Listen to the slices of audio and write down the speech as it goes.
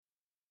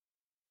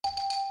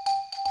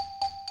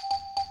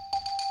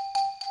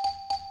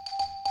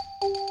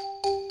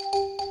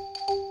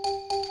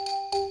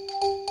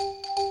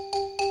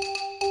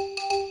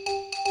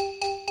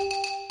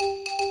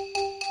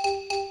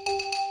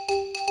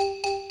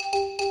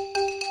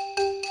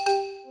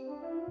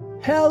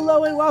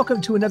Hello and welcome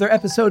to another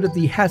episode of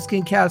the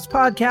Haskin Cast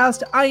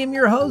podcast. I am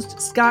your host,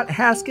 Scott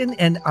Haskin,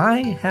 and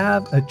I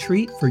have a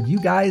treat for you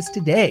guys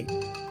today.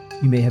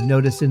 You may have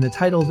noticed in the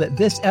title that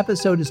this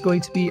episode is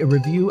going to be a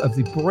review of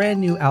the brand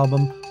new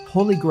album,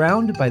 Holy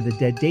Ground by the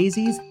Dead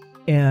Daisies.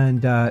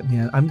 And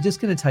man, I'm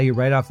just going to tell you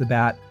right off the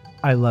bat,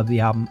 I love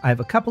the album. I have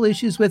a couple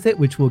issues with it,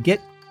 which we'll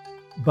get,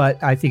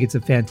 but I think it's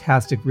a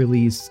fantastic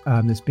release.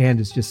 This band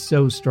is just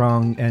so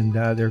strong, and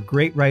they're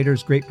great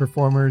writers, great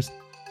performers.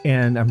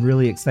 And I'm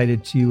really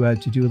excited to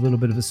do a little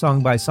bit of a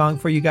song by song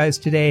for you guys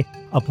today.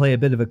 I'll play a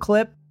bit of a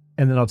clip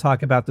and then I'll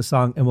talk about the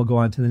song and we'll go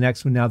on to the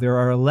next one. Now, there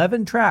are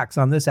 11 tracks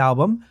on this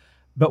album,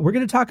 but we're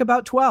going to talk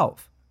about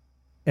 12.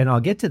 And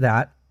I'll get to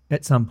that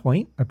at some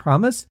point, I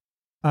promise.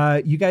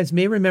 You guys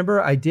may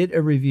remember I did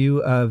a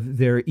review of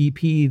their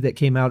EP that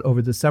came out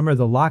over the summer,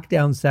 the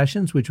Lockdown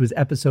Sessions, which was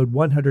episode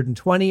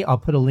 120. I'll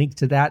put a link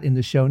to that in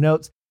the show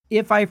notes.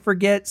 If I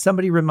forget,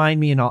 somebody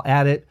remind me and I'll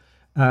add it.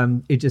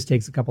 It just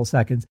takes a couple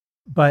seconds.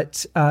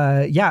 But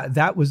yeah,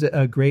 that was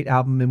a great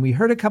album. And we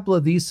heard a couple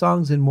of these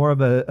songs in more of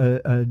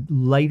a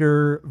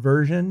lighter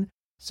version.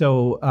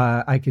 So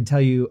I can tell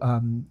you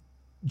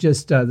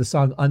just the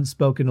song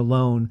Unspoken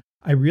Alone.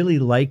 I really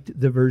liked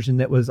the version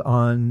that was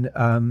on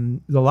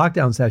the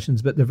Lockdown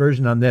Sessions, but the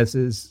version on this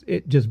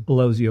it just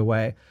blows you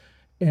away.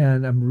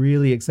 And I'm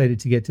really excited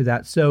to get to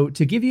that. So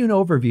to give you an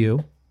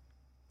overview,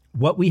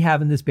 what we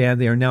have in this band,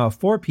 they are now a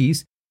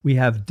 4-piece. We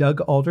have Doug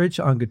Aldrich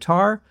on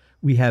guitar.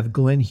 We have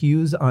Glenn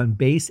Hughes on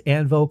bass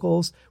and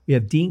vocals. We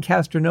have Dean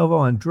Castronovo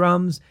on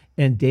drums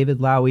and David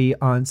Lowy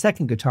on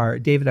second guitar.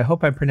 David, I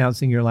hope I'm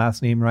pronouncing your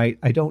last name right.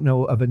 I don't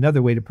know of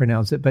another way to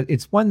pronounce it, but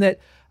it's one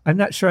that I'm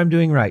not sure I'm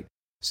doing right.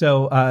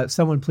 So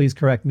someone please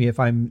correct me if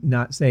I'm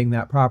not saying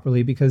that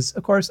properly, because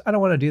of course I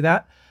don't want to do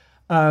that.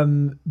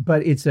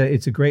 But it's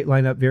a great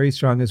lineup, very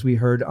strong, as we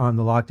heard on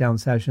the Lockdown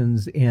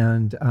Sessions,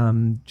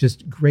 and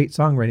just great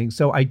songwriting.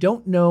 So I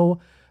don't know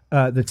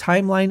the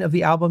timeline of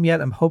the album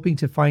yet. I'm hoping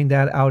to find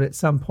that out at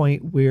some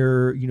point,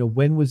 where,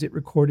 when was it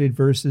recorded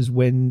versus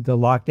when the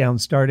lockdown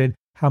started,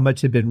 how much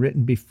had been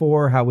written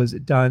before, how was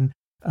it done,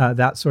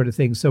 that sort of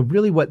thing. So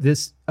really what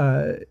this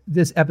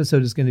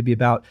episode is going to be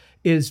about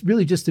is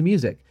really just the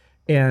music.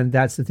 And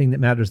that's the thing that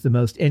matters the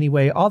most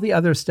anyway. All the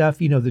other stuff,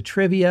 the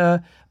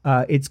trivia,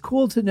 it's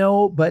cool to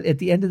know, but at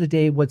the end of the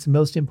day, what's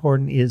most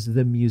important is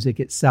the music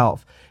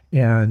itself.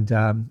 And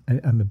I'm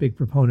a big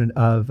proponent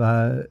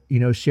of,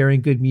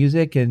 sharing good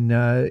music and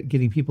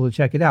getting people to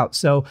check it out.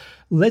 So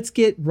let's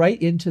get right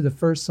into the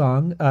first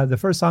song. The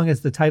first song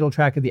is the title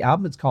track of the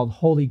album. It's called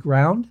Holy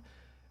Ground.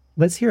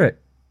 Let's hear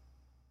it.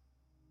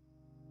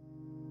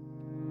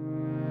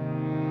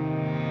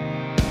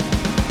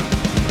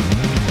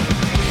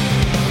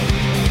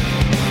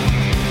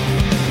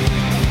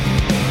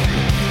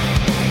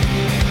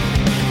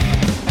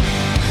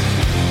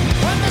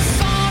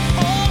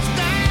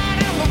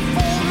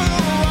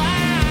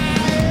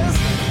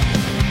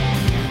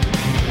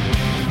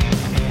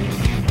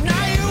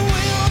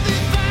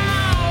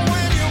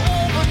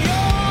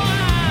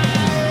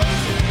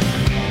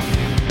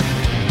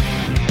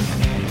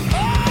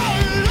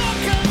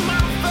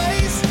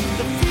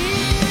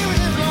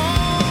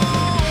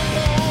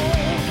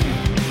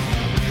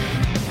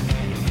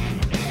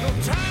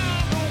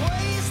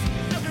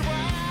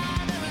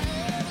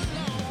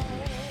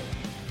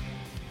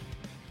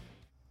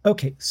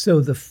 Okay,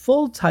 so the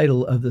full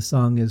title of the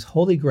song is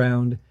Holy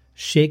Ground,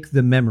 Shake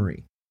the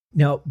Memory.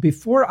 Now,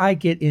 before I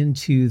get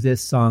into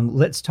this song,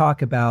 let's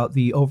talk about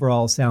the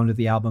overall sound of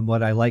the album,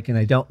 what I like and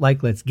I don't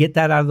like. Let's get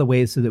that out of the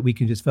way so that we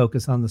can just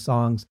focus on the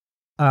songs.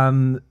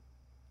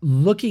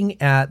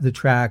 Looking at the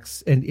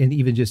tracks and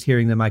even just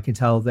hearing them, I can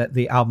tell that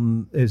the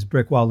album is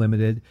Brick Wall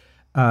Limited.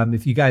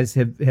 If you guys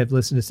have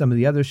listened to some of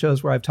the other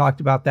shows where I've talked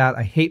about that,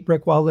 I hate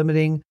Brick Wall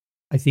Limiting.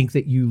 I think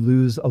that you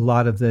lose a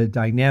lot of the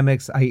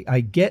dynamics. I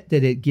get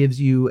that it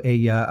gives you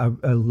a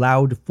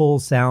loud, full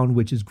sound,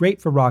 which is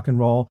great for rock and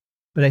roll,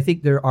 but I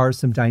think there are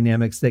some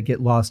dynamics that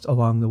get lost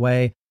along the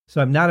way. So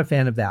I'm not a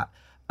fan of that.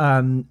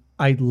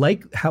 I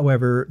like,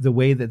 however, the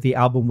way that the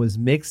album was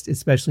mixed,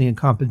 especially in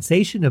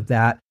compensation of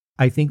that.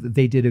 I think that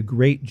they did a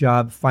great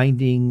job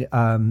finding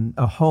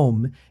a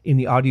home in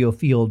the audio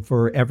field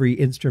for every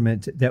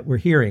instrument that we're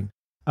hearing.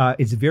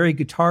 It's very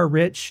guitar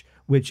rich,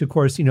 which of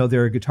course,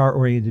 they're a guitar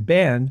oriented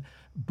band.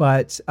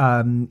 But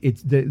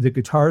it's the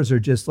guitars are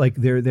just like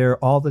they're there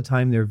all the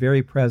time. They're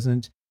very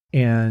present,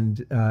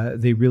 and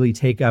they really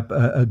take up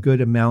a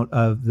good amount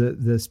of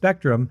the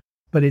spectrum.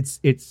 But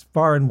it's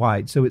far and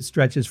wide, so it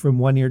stretches from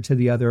one ear to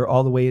the other,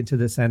 all the way into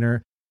the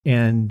center,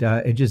 and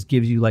it just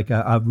gives you like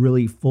a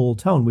really full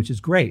tone, which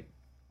is great.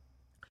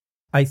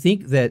 I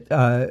think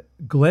that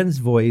Glenn's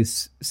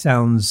voice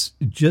sounds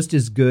just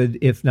as good,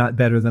 if not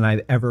better, than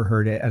I've ever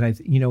heard it.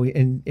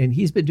 And and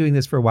he's been doing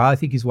this for a while. I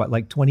think he's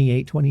like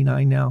 28,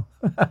 29 now,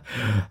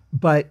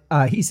 but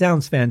he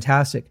sounds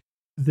fantastic.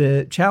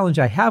 The challenge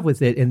I have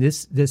with it, and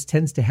this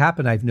tends to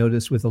happen, I've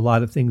noticed with a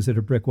lot of things that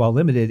are Brick Wall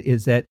Limited,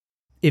 is that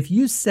if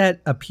you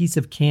set a piece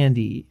of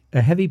candy,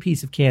 a heavy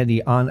piece of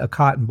candy on a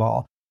cotton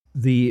ball,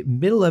 the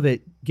middle of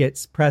it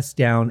gets pressed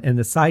down and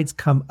the sides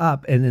come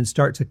up and then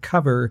start to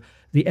cover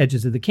the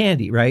edges of the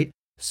candy, right?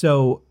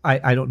 So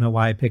I don't know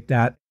why I picked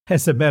that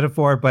as a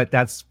metaphor, but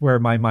that's where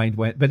my mind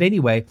went. But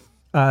anyway,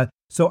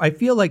 so I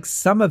feel like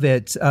some of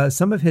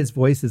his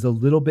voice is a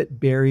little bit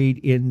buried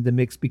in the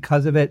mix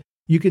because of it.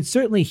 You can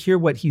certainly hear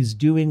what he's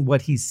doing,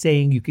 what he's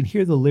saying. You can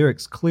hear the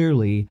lyrics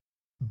clearly,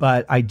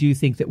 but I do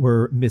think that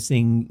we're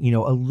missing,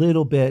 a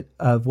little bit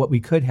of what we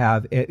could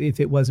have if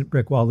it wasn't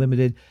Brick Wall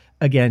Limited.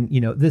 Again,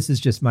 this is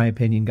just my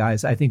opinion,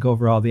 guys. I think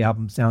overall the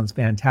album sounds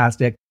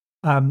fantastic.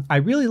 I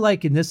really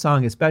like in this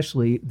song,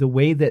 especially the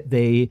way that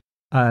they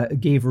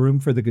gave room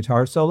for the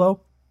guitar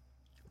solo,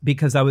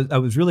 because I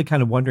was really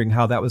kind of wondering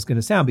how that was going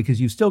to sound,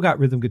 because you've still got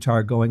rhythm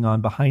guitar going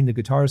on behind the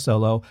guitar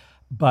solo,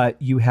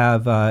 but you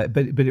have, but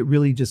it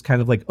really just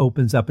kind of like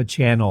opens up a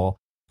channel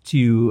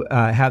to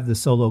have the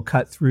solo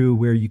cut through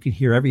where you can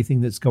hear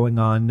everything that's going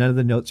on. None of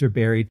the notes are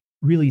buried.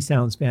 Really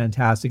sounds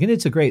fantastic. And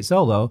it's a great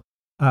solo.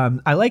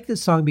 I like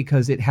this song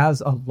because it has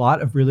a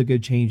lot of really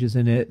good changes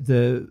in it.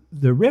 The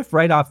riff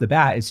right off the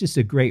bat, it's just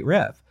a great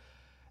riff.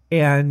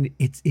 And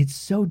it's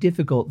so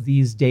difficult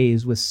these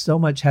days with so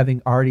much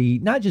having already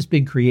not just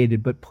been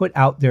created, but put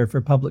out there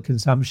for public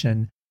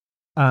consumption.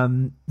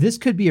 This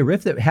could be a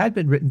riff that had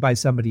been written by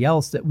somebody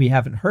else that we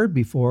haven't heard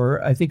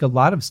before. I think a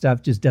lot of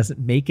stuff just doesn't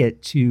make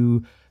it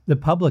to the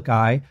public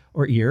eye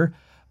or ear.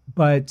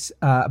 But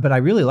I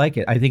really like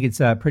it. I think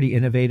it's pretty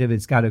innovative.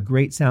 It's got a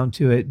great sound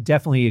to it.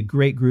 Definitely a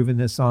great groove in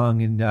this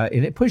song, and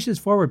it pushes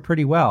forward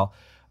pretty well.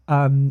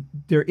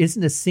 There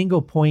isn't a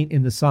single point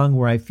in the song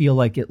where I feel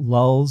like it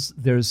lulls.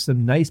 There's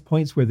some nice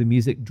points where the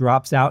music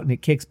drops out and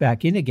it kicks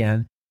back in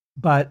again,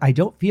 but I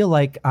don't feel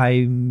like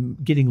I'm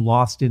getting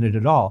lost in it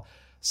at all.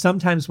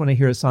 Sometimes when I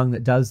hear a song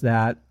that does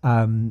that,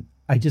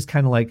 I just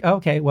kind of like, oh,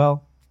 okay,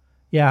 well,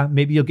 yeah,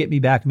 maybe you'll get me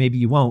back, maybe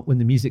you won't when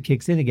the music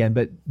kicks in again.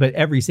 But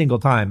every single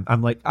time,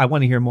 I'm like, I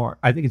want to hear more.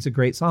 I think it's a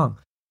great song.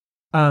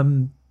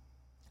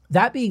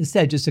 That being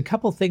said, just a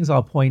couple things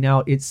I'll point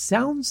out. It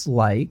sounds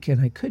like,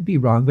 and I could be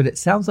wrong, but it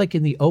sounds like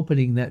in the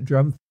opening, that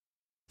drum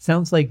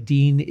sounds like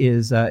Dean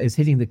is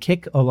hitting the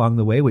kick along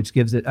the way, which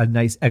gives it a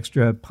nice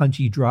extra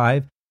punchy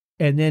drive.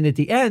 And then at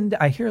the end,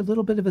 I hear a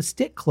little bit of a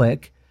stick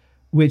click,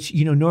 which,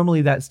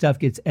 normally that stuff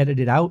gets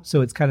edited out.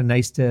 So it's kind of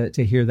nice to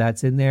hear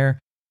that's in there.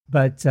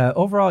 But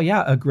overall,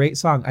 yeah, a great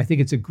song. I think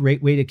it's a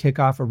great way to kick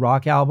off a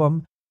rock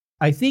album.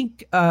 I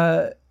think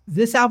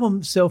this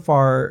album so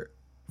far,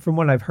 from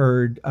what I've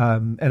heard,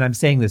 and I'm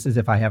saying this as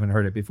if I haven't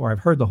heard it before. I've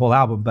heard the whole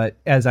album, but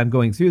as I'm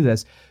going through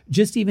this,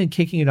 just even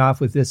kicking it off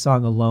with this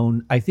song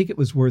alone, I think it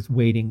was worth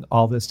waiting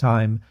all this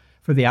time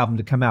for the album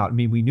to come out. I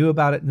mean, we knew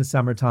about it in the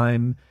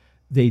summertime.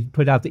 They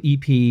put out the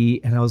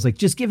EP, and I was like,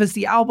 just give us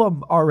the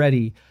album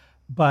already.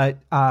 But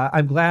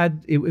I'm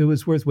glad it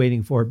was worth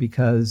waiting for,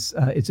 because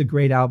it's a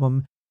great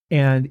album.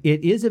 And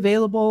it is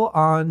available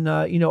on,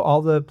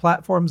 all the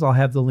platforms. I'll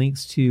have the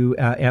links to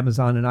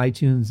Amazon and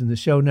iTunes in the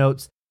show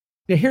notes.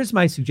 Now, here's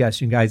my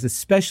suggestion, guys,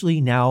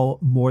 especially now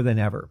more than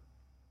ever.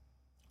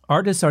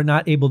 Artists are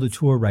not able to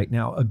tour right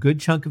now. A good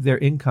chunk of their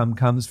income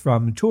comes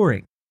from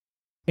touring.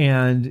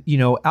 And,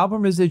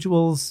 album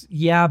residuals,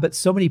 yeah, but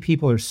so many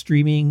people are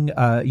streaming,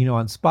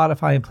 on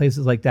Spotify and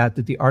places like that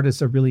the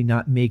artists are really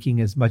not making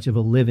as much of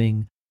a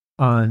living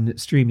on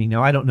streaming.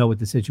 Now, I don't know what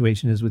the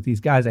situation is with these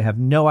guys. I have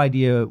no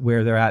idea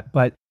where they're at,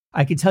 but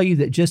I can tell you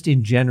that just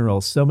in general,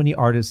 so many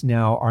artists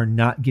now are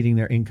not getting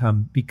their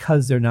income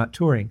because they're not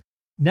touring.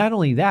 Not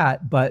only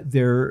that, but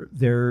their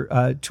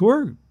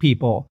tour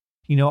people,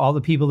 all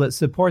the people that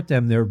support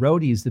them, their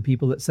roadies, the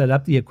people that set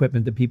up the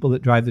equipment, the people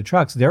that drive the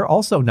trucks, they're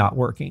also not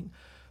working.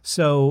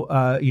 So,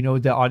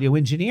 the audio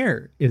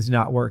engineer is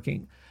not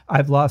working.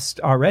 I've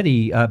lost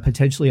already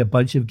potentially a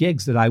bunch of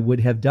gigs that I would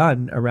have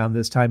done around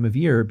this time of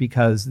year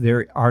because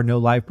there are no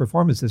live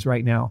performances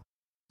right now.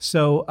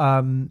 So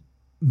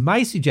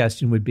my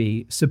suggestion would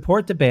be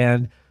support the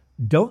band.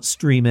 Don't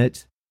stream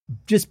it.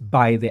 Just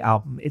buy the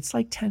album. It's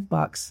like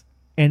 $10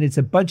 and it's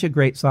a bunch of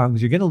great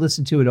songs. You're going to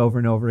listen to it over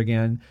and over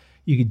again.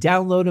 You can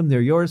download them.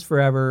 They're yours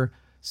forever.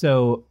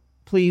 So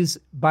please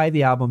buy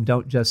the album.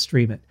 Don't just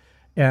stream it.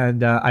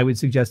 And I would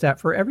suggest that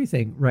for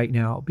everything right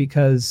now,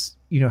 because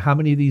how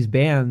many of these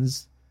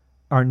bands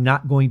are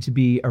not going to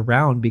be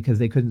around because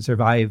they couldn't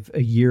survive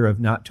a year of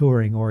not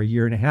touring, or a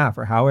year and a half,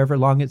 or however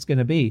long it's going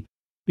to be?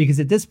 Because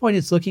at this point,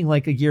 it's looking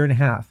like a year and a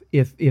half,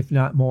 if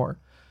not more.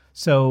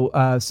 So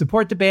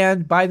support the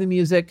band, buy the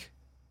music.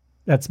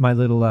 That's my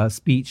little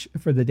speech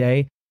for the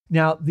day.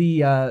 Now,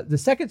 the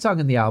second song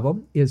in the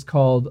album is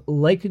called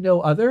Like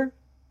No Other,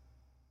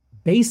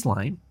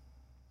 Bassline.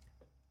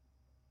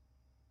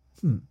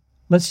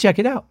 Let's check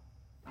it out.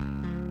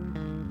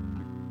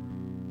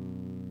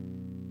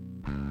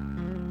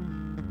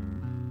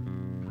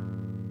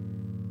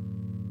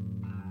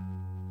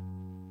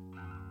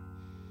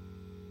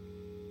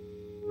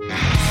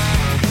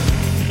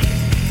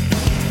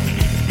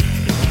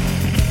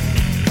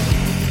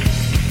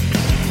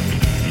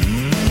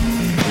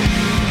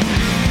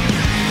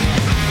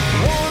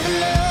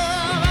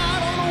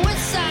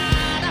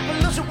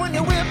 When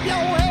you whip your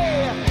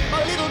hair,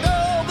 my little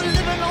dove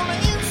living on the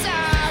inside.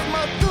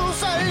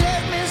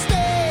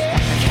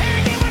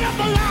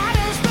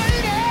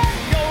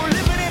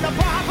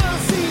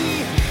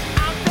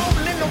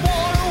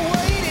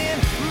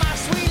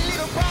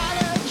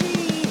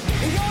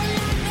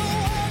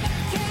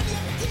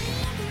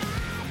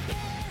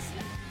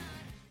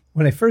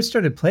 When I first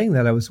started playing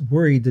that, I was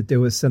worried that there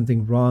was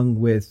something wrong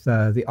with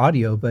the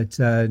audio, but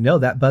no,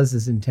 that buzz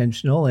is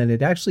intentional, and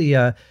it actually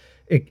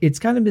it's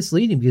kind of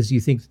misleading because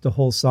you think that the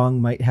whole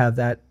song might have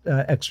that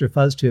extra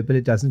fuzz to it, but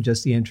it doesn't.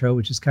 Just the intro,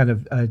 which is kind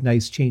of a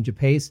nice change of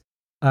pace.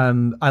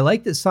 I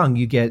like this song.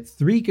 You get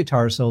 3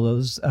 guitar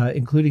solos,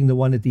 including the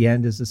one at the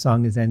end as the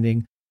song is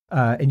ending,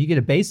 and you get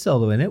a bass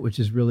solo in it, which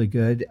is really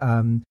good.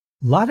 A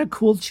lot of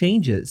cool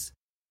changes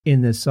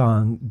in this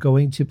song,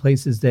 going to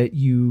places that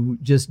you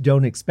just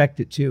don't expect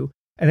it to.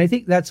 And I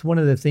think that's one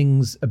of the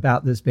things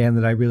about this band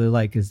that I really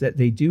like, is that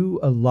they do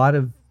a lot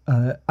of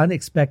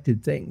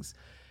unexpected things.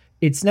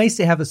 It's nice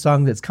to have a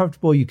song that's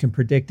comfortable. You can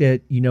predict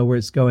it, you know where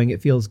it's going,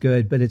 it feels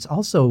good, but it's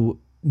also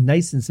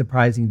nice and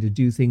surprising to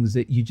do things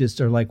that you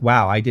just are like,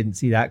 wow, I didn't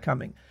see that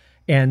coming.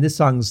 And this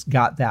song's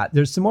got that.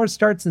 There's some more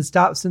starts and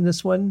stops in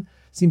this one.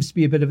 Seems to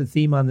be a bit of a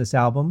theme on this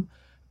album,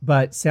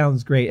 but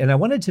sounds great. And I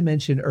wanted to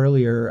mention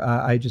earlier,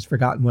 I just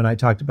forgotten when I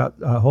talked about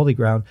Holy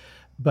Ground,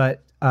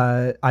 but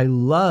I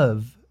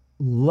love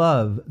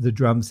the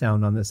drum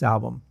sound on this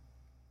album.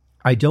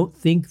 I don't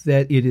think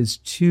that it is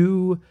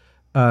too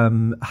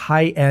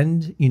high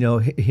end,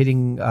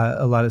 hitting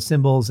a lot of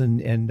cymbals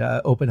and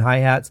open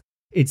hi-hats.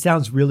 It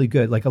sounds really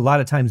good. Like a lot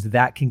of times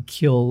that can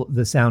kill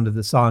the sound of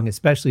the song,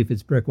 especially if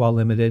it's Brick Wall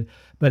Limited,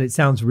 but it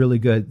sounds really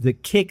good. The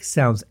kick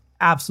sounds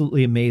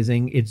absolutely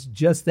amazing. It's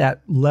just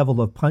that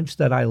level of punch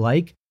that I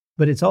like,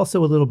 but it's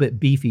also a little bit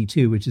beefy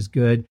too, which is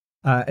good.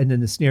 And then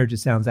the snare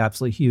just sounds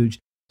absolutely huge.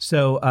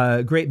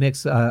 So great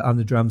mix on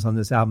the drums on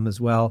this album as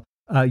well.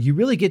 You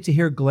really get to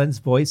hear Glenn's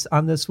voice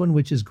on this one,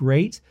 which is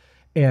great.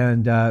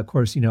 And of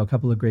course, a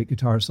couple of great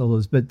guitar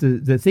solos. But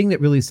the thing that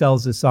really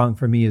sells this song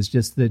for me is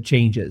just the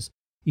changes.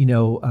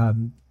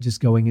 Just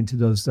going into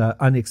those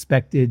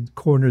unexpected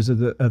corners of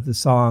the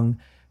song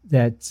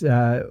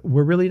that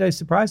were really nice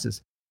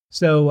surprises.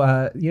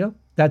 So,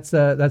 that's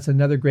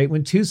another great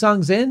one. 2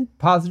 songs in,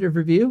 positive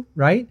review,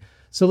 right?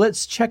 So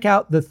let's check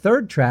out the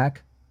third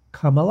track,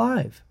 Come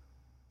Alive.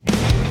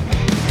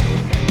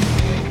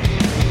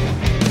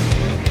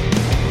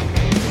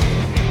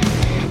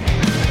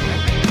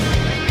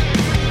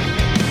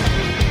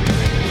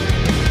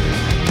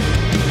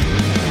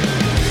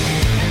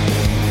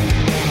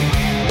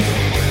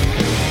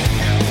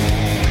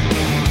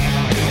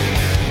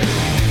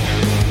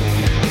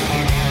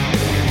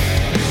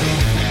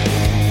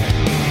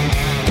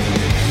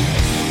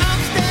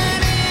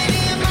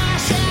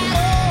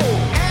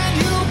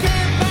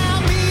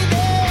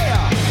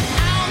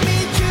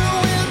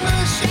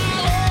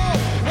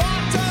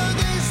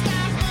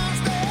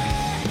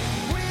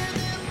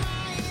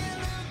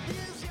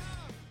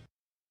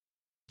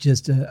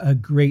 Just a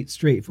great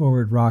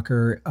straightforward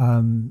rocker.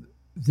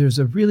 There's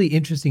a really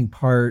interesting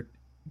part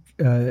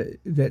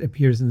that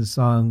appears in the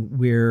song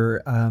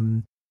where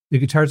the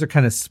guitars are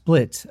kind of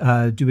split,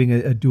 doing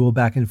a dual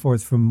back and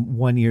forth from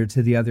one ear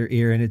to the other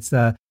ear. And it's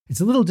a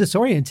little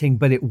disorienting,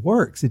 but it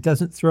works. It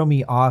doesn't throw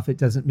me off. It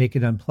doesn't make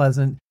it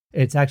unpleasant.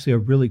 It's actually a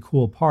really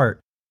cool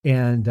part.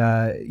 And,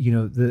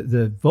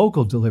 the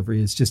vocal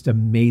delivery is just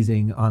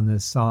amazing on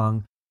this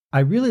song. I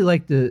really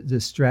like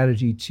the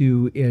strategy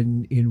too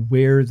in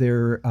where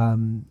they're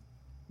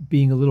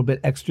being a little bit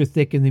extra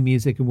thick in the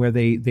music and where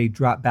they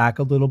drop back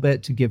a little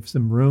bit to give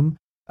some room.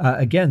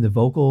 Again, the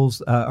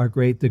vocals are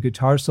great. The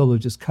guitar solo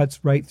just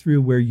cuts right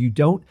through where you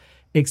don't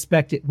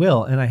expect it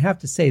will. And I have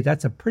to say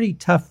that's a pretty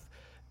tough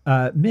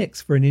mix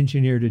for an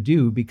engineer to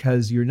do,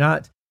 because you're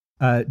not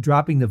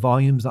dropping the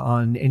volumes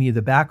on any of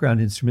the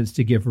background instruments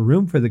to give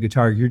room for the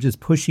guitar. You're just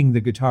pushing the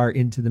guitar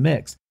into the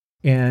mix.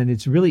 And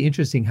it's really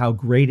interesting how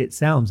great it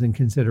sounds in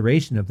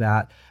consideration of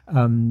that.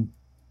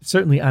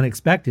 Certainly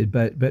unexpected,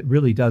 but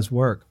really does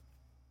work.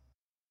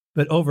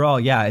 But overall,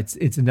 yeah,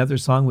 it's another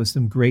song with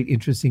some great,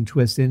 interesting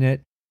twists in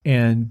it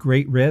and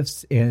great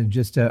riffs and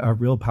just a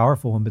real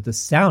powerful one. But the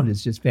sound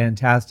is just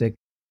fantastic.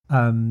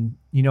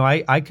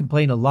 I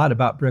complain a lot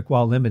about Brick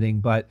Wall Limiting,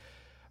 but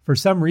for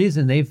some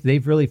reason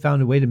they've really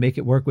found a way to make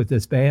it work with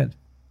this band.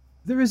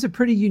 There is a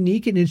pretty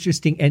unique and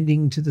interesting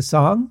ending to the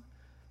song,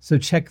 so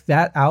check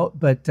that out.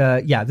 But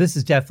this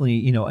is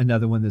definitely,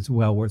 another one that's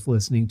well worth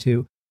listening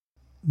to.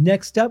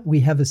 Next up, we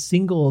have a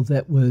single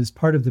that was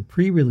part of the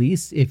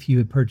pre-release. If you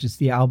had purchased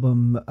the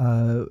album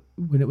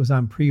when it was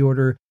on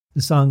pre-order,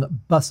 the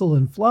song Bustle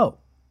and Flow.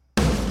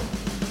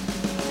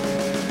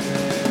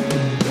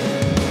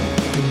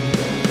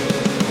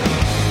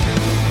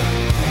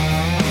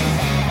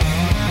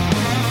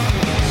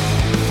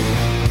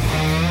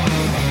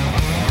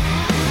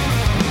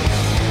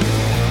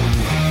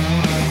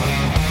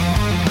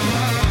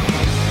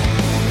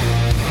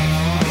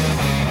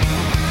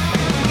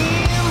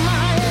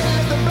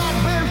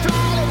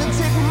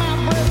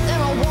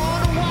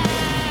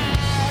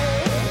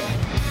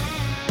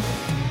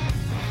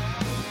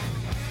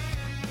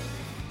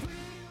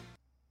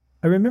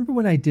 I remember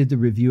when I did the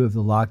review of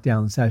the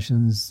Lockdown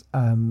sessions,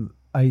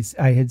 I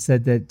had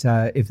said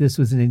that if this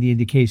was any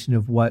indication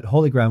of what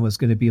Holy Ground was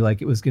going to be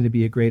like, it was going to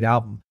be a great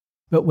album.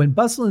 But when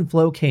Bustle and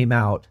Flow came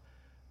out,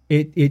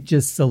 it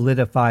just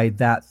solidified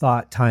that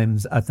thought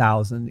times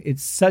 1,000.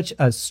 It's such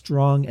a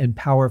strong and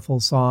powerful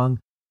song.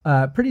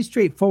 Pretty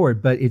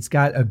straightforward, but it's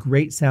got a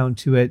great sound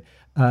to it.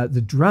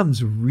 The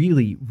drums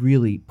really,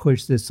 really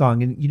push this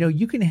song. And,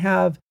 you can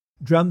have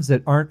drums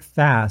that aren't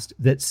fast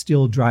that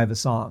still drive a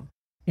song.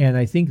 And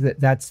I think that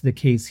that's the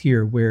case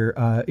here, where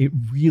it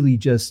really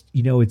just,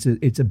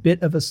 it's a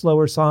bit of a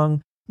slower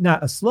song,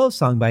 not a slow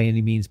song by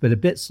any means, but a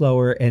bit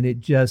slower. And it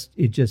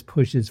just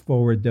pushes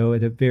forward, though,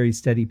 at a very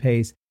steady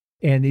pace.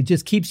 And it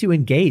just keeps you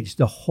engaged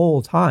the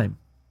whole time.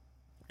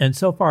 And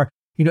so far,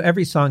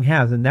 every song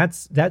has, and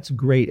that's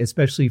great,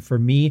 especially for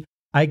me.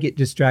 I get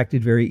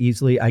distracted very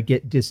easily. I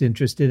get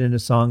disinterested in a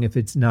song if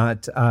it's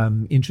not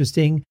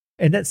interesting.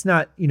 And that's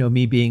not,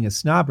 me being a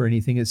snob or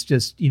anything. It's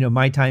just,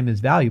 my time is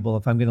valuable.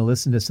 If I'm going to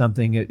listen to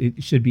something,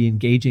 it should be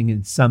engaging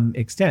in some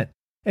extent.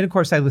 And of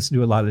course, I listen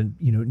to a lot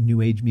of,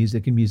 new age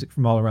music and music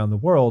from all around the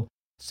world.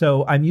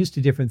 So I'm used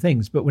to different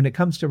things. But when it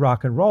comes to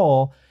rock and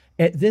roll,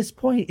 at this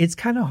point, it's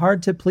kind of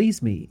hard to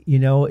please me,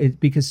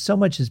 because so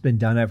much has been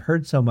done. I've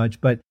heard so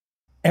much, but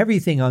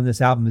everything on this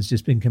album has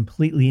just been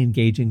completely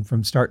engaging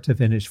from start to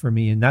finish for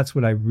me. And that's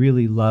what I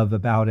really love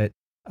about it.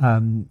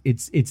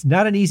 It's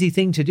not an easy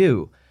thing to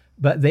do,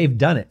 but they've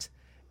done it.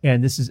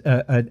 And this is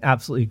an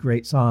absolutely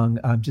great song,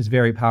 just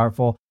very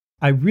powerful.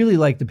 I really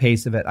like the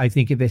pace of it. I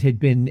think if it had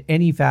been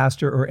any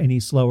faster or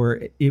any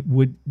slower,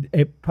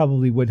 it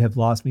probably would have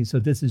lost me. So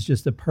this is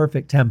just the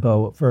perfect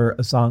tempo for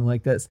a song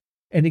like this.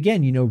 And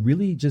again,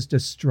 really just a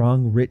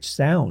strong, rich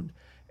sound.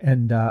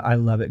 And I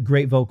love it.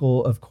 Great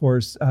vocal, of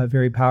course,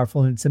 very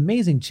powerful. And it's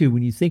amazing, too,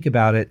 when you think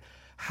about it,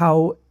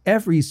 how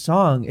every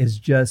song is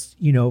just,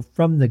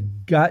 from the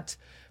gut,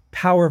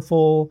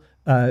 powerful,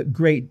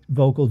 great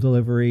vocal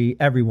delivery,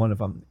 every one of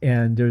them.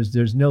 And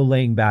there's no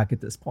laying back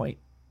at this point.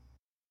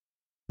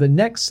 The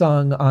next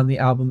song on the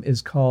album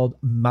is called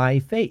My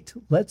Fate.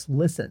 Let's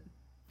listen.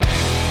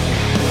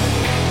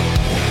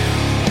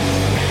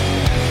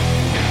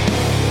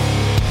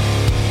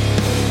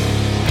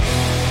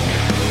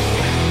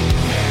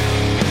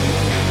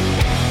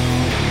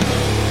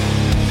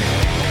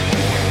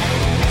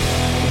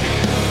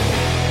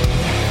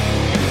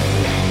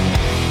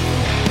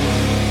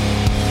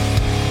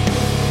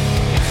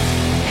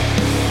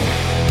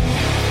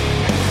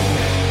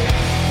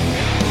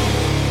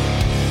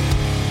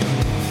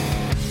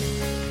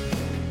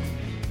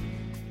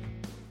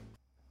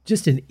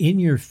 Just an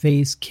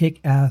in-your-face,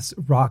 kick-ass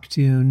rock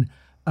tune.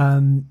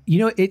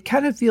 It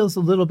kind of feels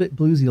a little bit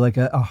bluesy, like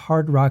a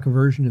hard rock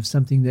version of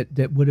something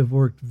that would have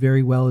worked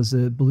very well as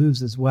a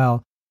blues as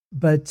well.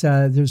 But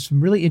there's some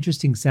really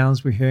interesting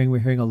sounds we're hearing. We're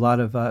hearing a lot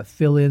of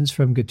fill-ins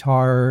from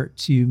guitar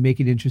to make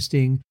it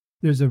interesting.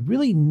 There's a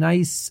really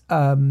nice,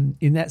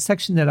 in that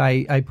section that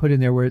I put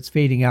in there where it's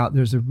fading out,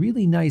 there's a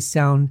really nice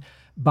sound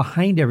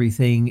behind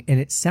everything.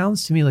 And it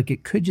sounds to me like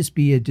it could just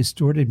be a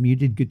distorted,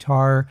 muted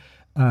guitar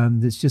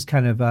that's just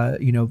kind of,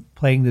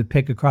 playing the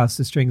pick across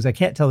the strings. I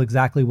can't tell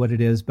exactly what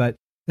it is, but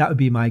that would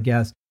be my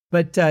guess.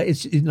 But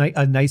it's like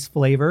a nice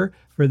flavor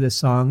for this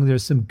song.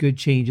 There's some good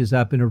changes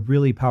up and a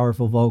really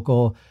powerful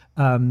vocal.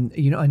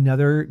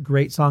 Another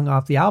great song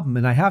off the album.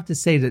 And I have to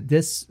say that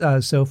this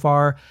so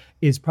far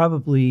is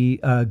probably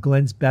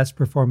Glenn's best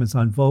performance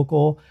on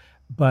vocal.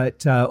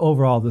 But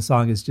overall, the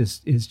song is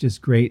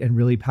just great and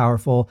really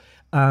powerful.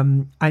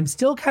 I'm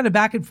still kind of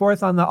back and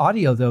forth on the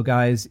audio, though,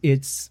 guys.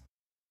 It's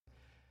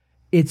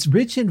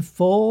rich and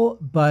full,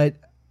 but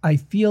I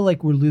feel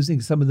like we're losing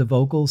some of the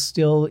vocals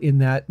still in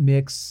that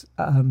mix,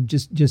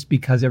 just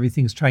because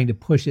everything's trying to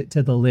push it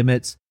to the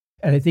limits.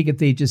 And I think if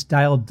they just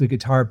dialed the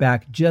guitar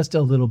back just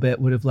a little bit,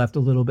 would have left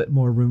a little bit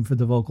more room for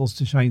the vocals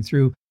to shine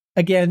through.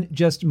 Again,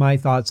 just my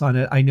thoughts on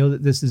it. I know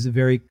that this is a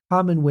very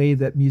common way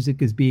that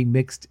music is being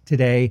mixed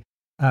today.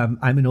 I'm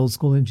an old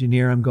school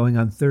engineer. I'm going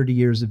on 30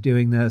 years of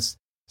doing this.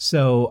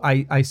 So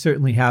I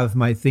certainly have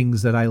my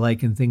things that I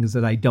like and things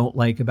that I don't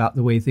like about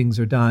the way things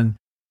are done.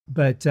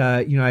 But,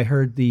 I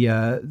heard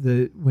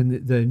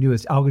when the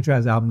newest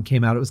Alcatraz album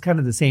came out, it was kind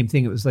of the same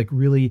thing. It was like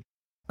really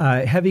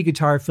heavy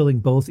guitar filling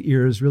both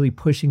ears, really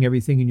pushing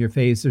everything in your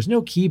face. There's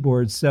no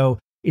keyboards, so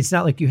it's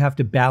not like you have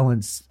to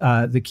balance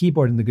the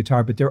keyboard and the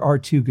guitar, but there are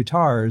two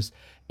guitars.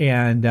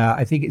 And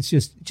I think it's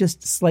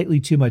just slightly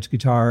too much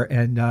guitar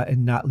and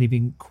not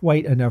leaving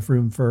quite enough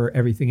room for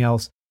everything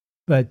else.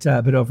 But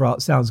overall,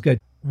 it sounds good.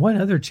 One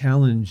other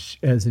challenge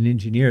as an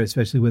engineer,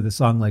 especially with a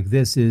song like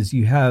this, is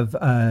you have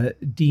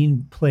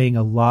Dean playing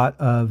a lot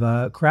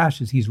of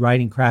crashes. He's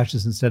writing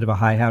crashes instead of a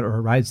hi-hat or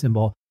a ride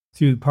cymbal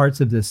through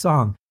parts of this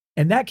song.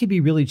 And that can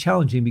be really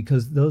challenging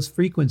because those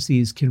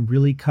frequencies can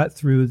really cut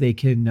through. They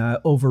can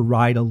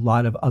override a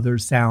lot of other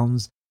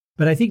sounds.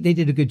 But I think they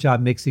did a good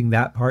job mixing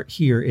that part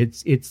here.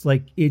 It's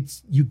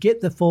you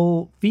get the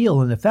full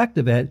feel and effect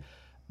of it,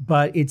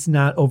 but it's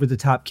not over the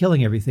top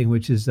killing everything,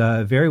 which is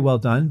very well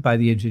done by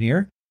the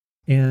engineer.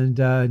 And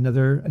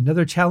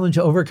another challenge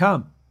to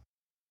overcome.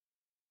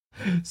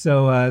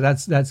 So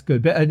that's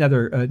good. But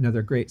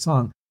another great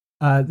song.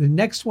 The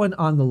next one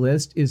on the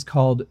list is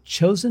called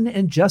 "Chosen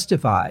and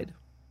Justified."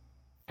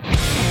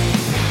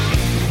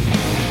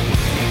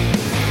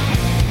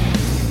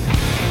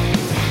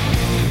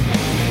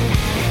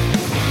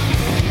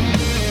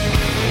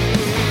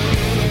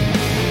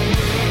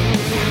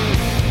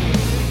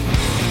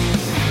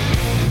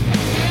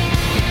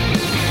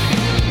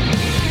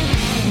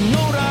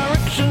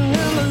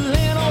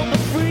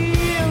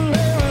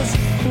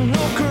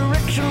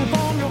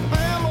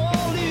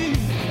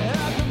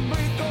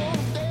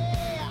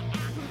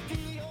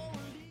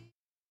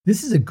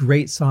 This is a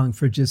great song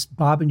for just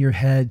bobbing your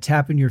head,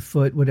 tapping your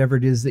foot, whatever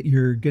it is that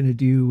you're going to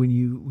do when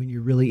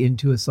you're really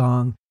into a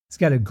song. It's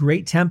got a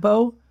great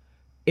tempo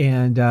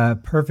and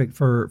perfect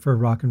for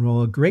rock and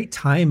roll. A great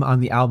time on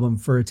the album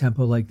for a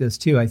tempo like this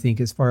too. I think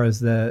as far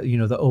as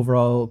the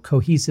overall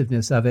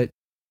cohesiveness of it.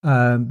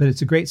 But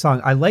it's a great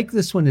song. I like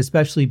this one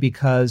especially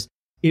because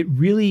it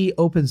really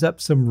opens up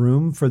some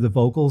room for the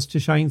vocals to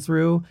shine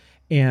through.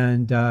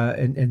 And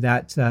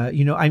that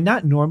I'm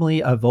not normally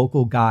a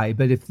vocal guy,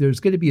 but if there's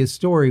going to be a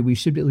story, we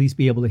should at least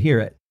be able to hear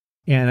it.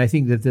 And I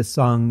think that this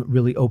song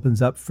really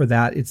opens up for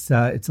that. It's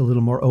a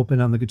little more open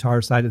on the guitar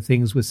side of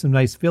things with some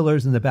nice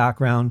fillers in the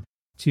background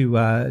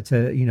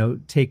to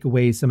take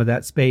away some of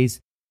that space.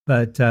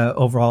 But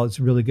overall, it's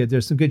really good.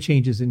 There's some good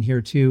changes in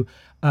here too.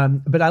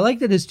 But I like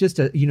that it's just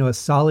a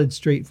solid,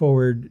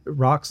 straightforward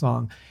rock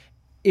song.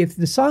 If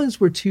the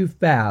songs were too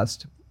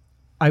fast,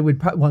 I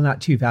would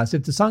not too fast.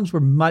 If the songs were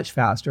much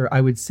faster,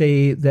 I would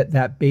say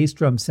that bass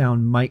drum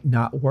sound might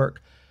not work,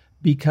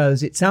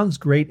 because it sounds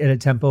great at a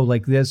tempo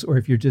like this, or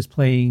if you're just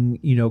playing,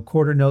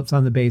 quarter notes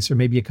on the bass or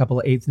maybe a couple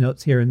of eighth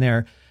notes here and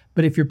there.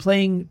 But if you're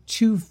playing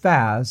too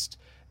fast,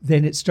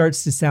 then it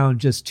starts to sound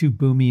just too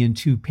boomy and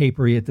too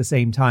papery at the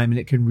same time, and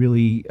it can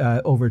really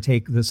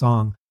overtake the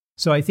song.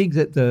 So I think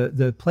that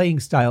the playing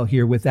style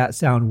here with that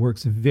sound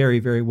works very,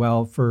 very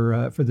well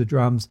for the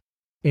drums.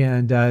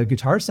 And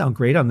guitars sound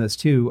great on this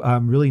too.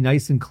 Really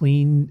nice and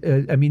clean.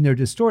 They're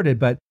distorted,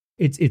 but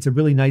it's a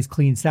really nice,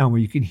 clean sound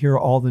where you can hear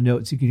all the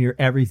notes. You can hear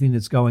everything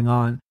that's going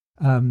on.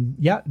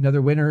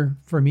 Another winner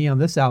for me on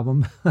this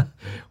album,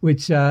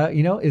 which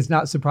is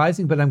not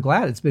surprising, but I'm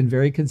glad it's been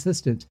very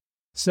consistent.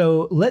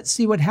 So let's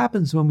see what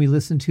happens when we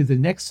listen to the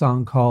next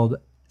song called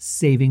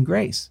Saving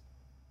Grace.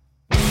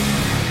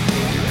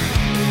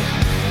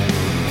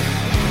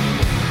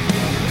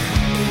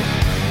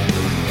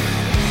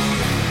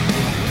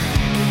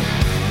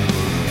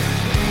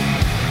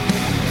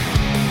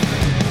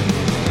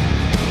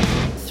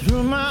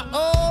 Through my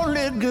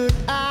only good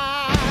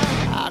eye,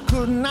 I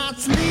could not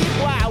sleep,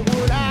 why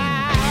would I?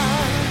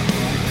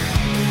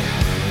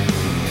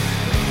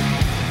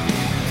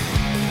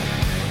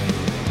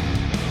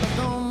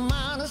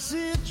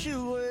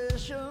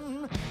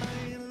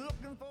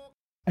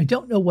 I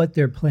don't know what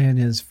their plan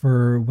is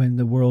for when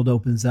the world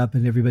opens up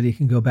and everybody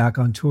can go back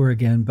on tour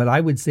again, but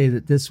I would say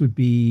that this would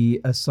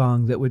be a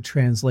song that would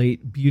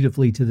translate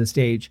beautifully to the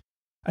stage.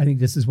 I think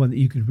this is one that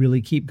you could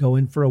really keep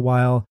going for a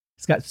while.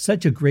 It's got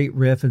such a great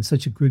riff and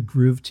such a good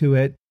groove to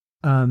it.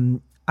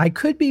 I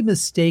could be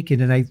mistaken,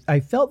 and I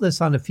felt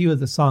this on a few of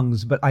the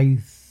songs, but I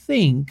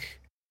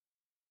think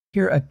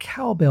hear a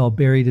cowbell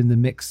buried in the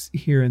mix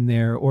here and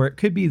there, or it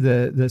could be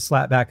the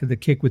slap back of the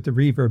kick with the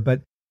reverb,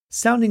 but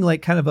sounding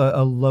like kind of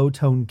a low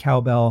tone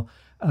cowbell.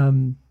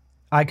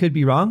 I could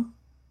be wrong.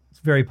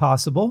 It's very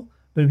possible,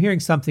 but I'm hearing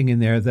something in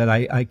there that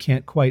I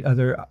can't quite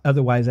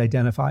otherwise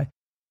identify.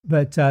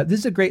 But this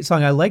is a great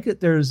song. I like that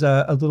there's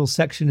a little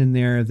section in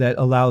there that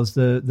allows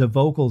the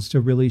vocals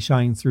to really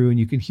shine through, and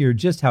you can hear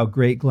just how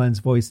great Glenn's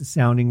voice is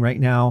sounding right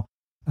now.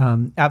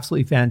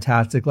 Absolutely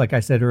fantastic. Like I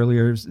said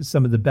earlier,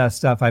 some of the best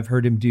stuff I've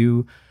heard him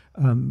do.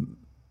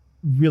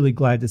 Really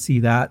glad to see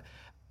that.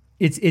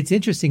 It's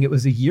interesting. It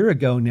was a year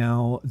ago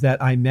now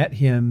that I met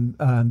him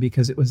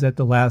because it was at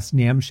the last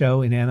NAMM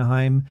show in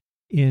Anaheim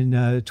in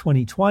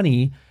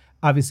 2020.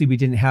 Obviously, we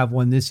didn't have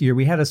one this year.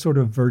 We had a sort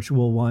of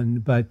virtual one,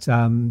 but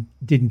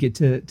didn't get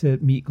to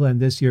meet Glenn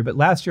this year. But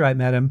last year I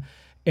met him,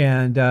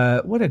 and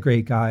what a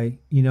great guy.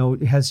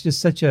 Has just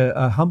such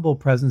a humble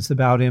presence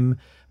about him,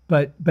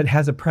 but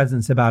has a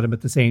presence about him at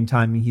the same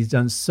time. He's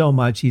done so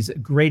much. He's a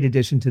great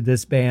addition to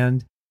this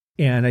band.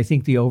 And I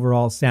think the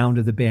overall sound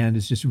of the band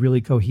is just really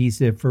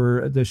cohesive.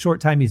 For the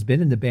short time he's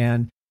been in the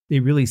band,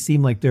 they really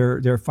seem like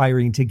they're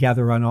firing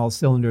together on all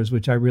cylinders,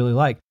 which I really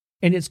like.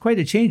 And it's quite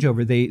a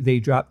changeover. They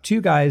dropped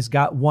two guys,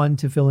 got one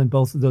to fill in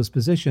both of those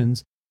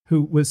positions,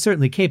 who was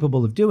certainly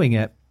capable of doing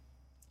it.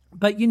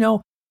 But,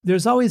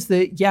 there's always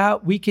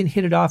we can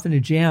hit it off in a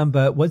jam,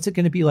 but what's it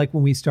going to be like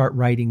when we start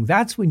writing?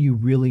 That's when you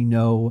really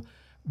know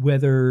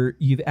whether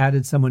you've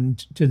added someone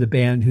to the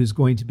band who's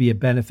going to be a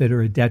benefit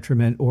or a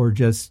detriment, or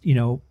just,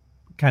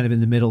 kind of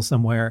in the middle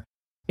somewhere.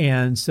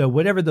 And so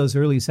whatever those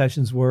early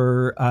sessions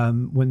were,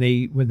 when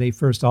they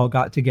first all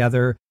got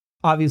together,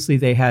 obviously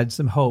they had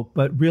some hope,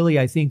 but really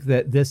I think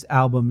that this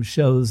album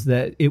shows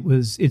that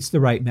it's the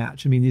right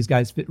match. I mean, these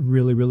guys fit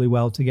really, really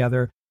well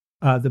together.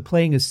 The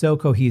playing is so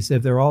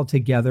cohesive. They're all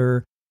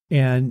together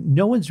and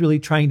no one's really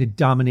trying to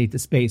dominate the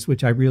space,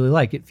 which I really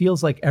like. It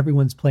feels like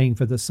everyone's playing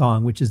for the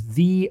song, which is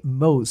the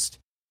most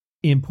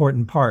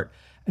important part.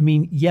 I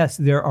mean, yes,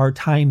 there are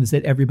times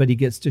that everybody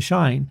gets to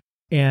shine.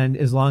 And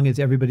as long as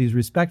everybody's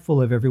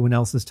respectful of everyone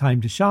else's time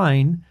to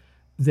shine,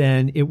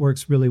 then it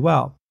works really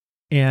well.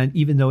 And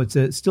even though it's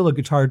still a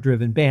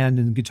guitar-driven band,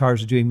 and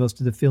guitars are doing most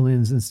of the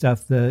fill-ins and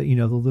stuff, the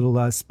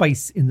little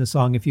spice in the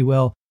song, if you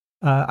will,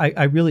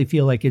 I really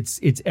feel like it's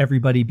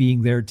everybody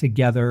being there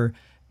together.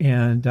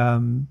 And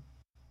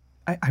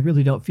I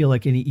really don't feel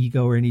like any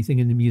ego or anything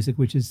in the music,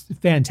 which is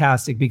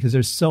fantastic because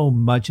there's so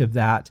much of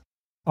that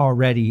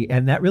already.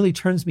 And that really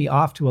turns me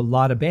off to a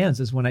lot of bands,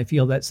 is when I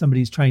feel that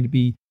somebody's trying to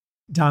be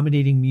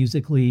dominating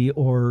musically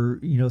or,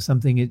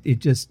 something. It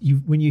just,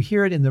 when you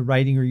hear it in the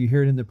writing or you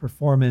hear it in the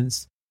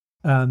performance,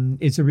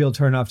 it's a real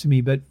turnoff to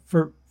me. But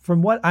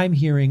from what I'm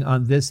hearing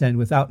on this end,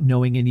 without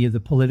knowing any of the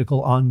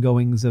political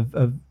ongoings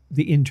of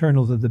the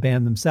internals of the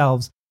band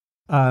themselves,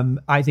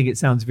 I think it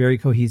sounds very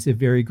cohesive,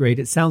 very great.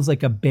 It sounds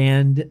like a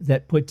band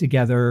that put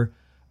together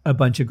a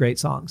bunch of great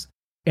songs.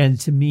 And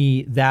to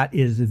me, that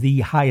is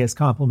the highest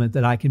compliment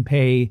that I can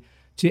pay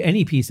to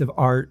any piece of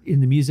art in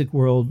the music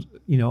world,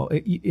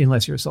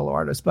 unless you're a solo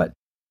artist. But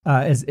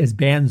as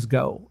bands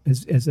go,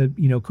 as a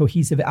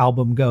cohesive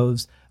album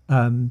goes,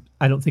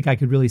 I don't think I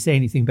could really say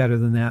anything better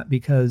than that,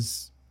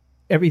 because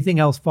everything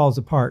else falls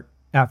apart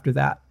after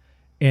that,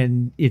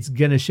 and it's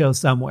going to show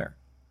somewhere.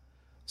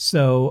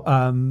 So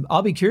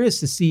I'll be curious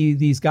to see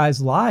these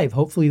guys live.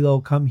 Hopefully they'll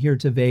come here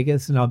to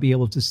Vegas and I'll be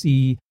able to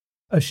see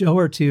a show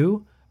or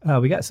two.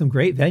 We got some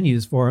great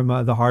venues for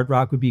them. The Hard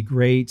Rock would be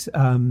great.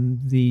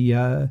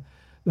 The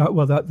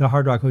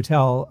Hard Rock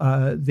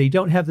Hotel, they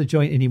don't have the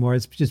Joint anymore.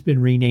 It's just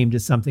been renamed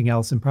as something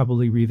else and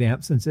probably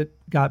revamped since it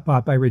got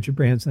bought by Richard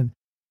Branson.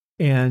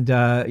 And,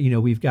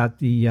 we've got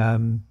the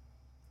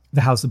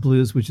House of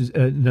Blues, which is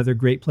another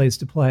great place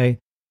to play.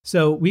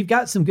 So we've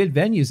got some good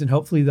venues, and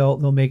hopefully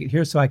they'll make it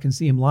here so I can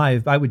see them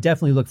live. I would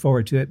definitely look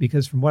forward to it,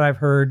 because from what I've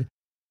heard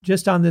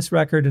just on this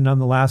record and on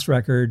the last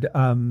record,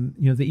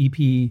 the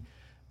EP,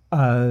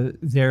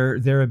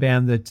 they're a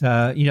band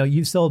that,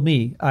 you've sold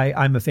me.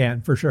 I'm a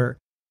fan for sure.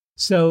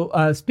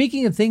 So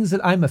speaking of things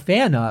that I'm a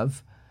fan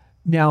of,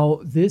 now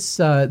this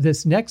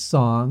next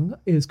song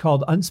is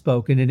called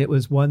Unspoken, and it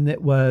was one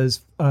that was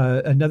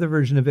another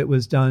version of it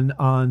was done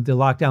on the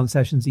Lockdown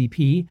Sessions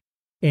EP,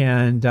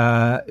 and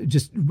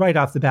just right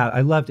off the bat,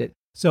 I loved it.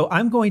 So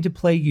I'm going to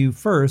play you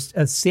first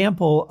a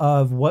sample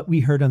of what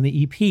we heard on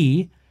the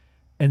EP,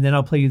 and then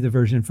I'll play you the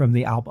version from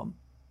the album.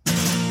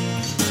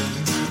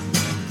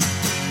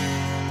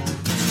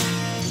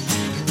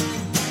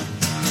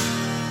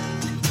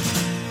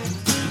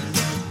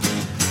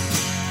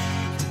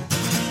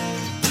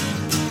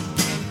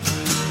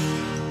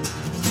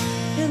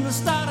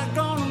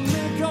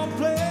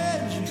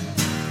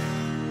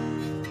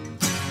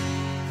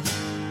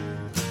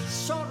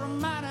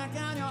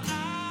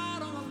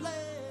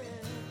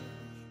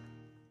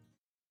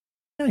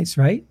 Nice,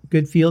 right?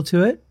 Good feel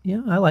to it.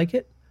 Yeah, I like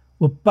it.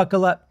 Well,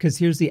 buckle up, because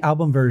here's the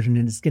album version,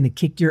 and it's going to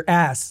kick your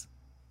ass.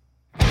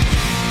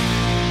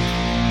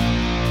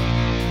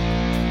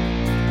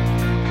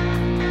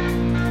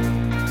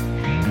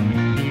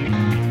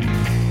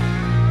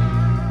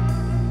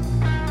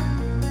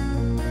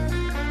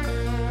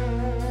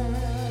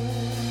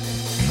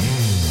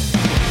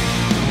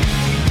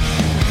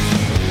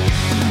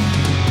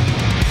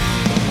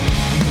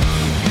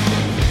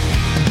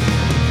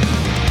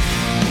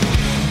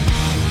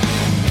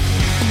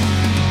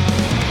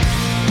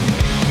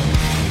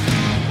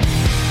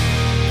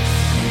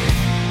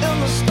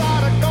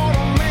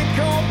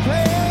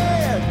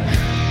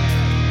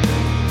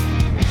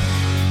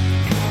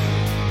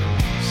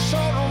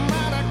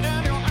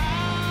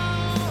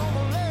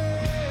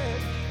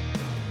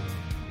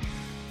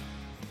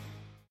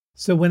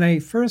 So when I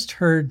first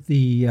heard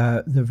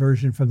the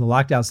version from the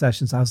Lockdown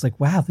Sessions, I was like,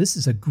 wow, this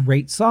is a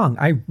great song.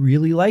 I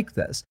really like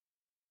this.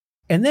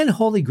 And then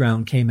Holy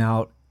Ground came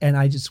out, and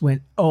I just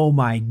went, oh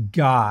my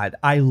God,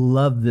 I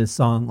love this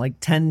song like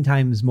 10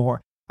 times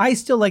more. I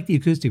still like the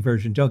acoustic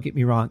version, don't get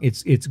me wrong.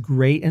 It's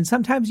great. And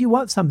sometimes you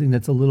want something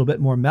that's a little bit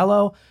more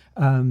mellow.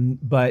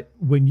 But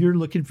when you're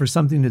looking for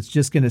something that's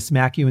just going to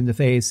smack you in the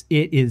face,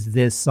 it is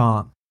this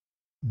song.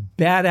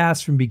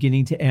 Badass from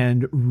beginning to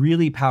end,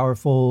 really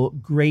powerful,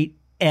 great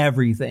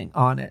everything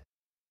on it.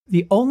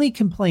 The only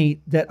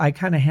complaint that I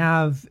kind of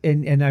have,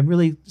 and I'm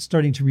really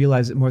starting to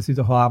realize it more through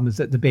the whole album, is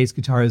that the bass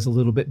guitar is a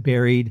little bit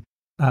buried.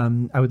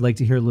 I would like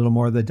to hear a little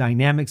more of the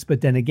dynamics, but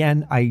then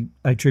again, I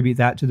attribute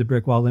that to the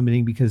brick wall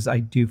limiting, because I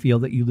do feel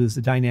that you lose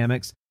the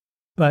dynamics.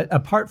 But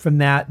apart from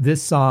that,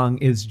 this song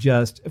is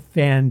just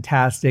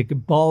fantastic,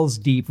 balls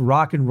deep,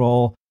 rock and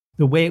roll,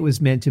 the way it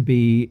was meant to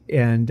be,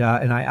 and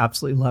I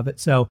absolutely love it.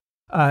 So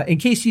in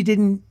case you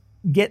didn't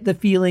get the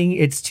feeling,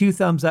 it's 2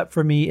 thumbs up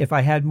for me. If I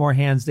had more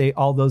hands,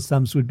 all those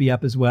thumbs would be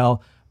up as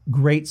well.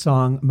 Great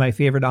song, my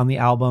favorite on the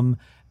album.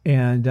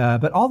 And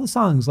but all the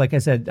songs, like I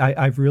said,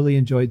 I've really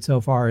enjoyed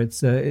so far.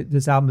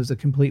 This album is a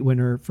complete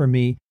winner for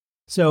me.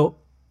 So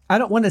I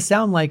don't want to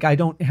sound like I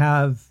don't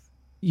have,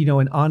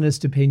 an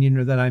honest opinion,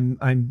 or that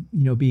I'm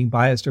being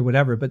biased or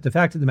whatever. But the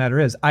fact of the matter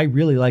is, I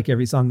really like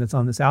every song that's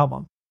on this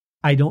album.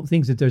 I don't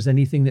think that there's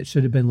anything that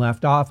should have been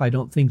left off. I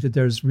don't think that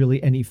there's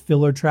really any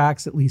filler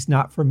tracks, at least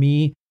not for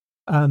me.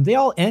 They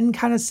all end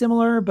kind of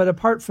similar, but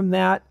apart from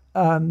that,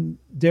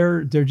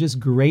 they're just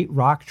great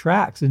rock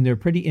tracks, and they're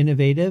pretty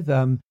innovative,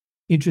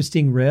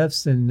 interesting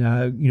riffs,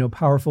 and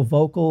powerful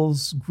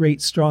vocals,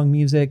 great strong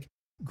music,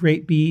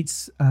 great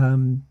beats.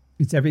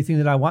 It's everything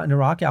that I want in a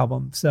rock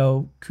album.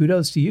 So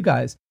kudos to you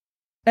guys.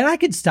 And I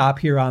could stop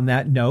here on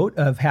that note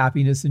of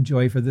happiness and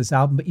joy for this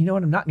album, but you know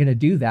what? I'm not going to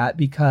do that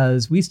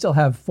because we still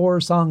have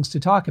 4 songs to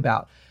talk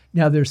about.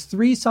 Now, there's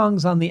 3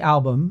 songs on the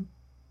album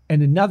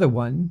and another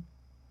one,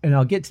 and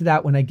I'll get to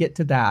that when I get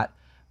to that.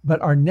 But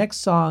our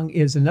next song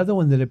is another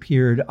one that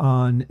appeared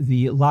on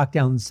the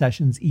Lockdown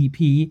Sessions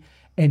EP,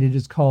 and it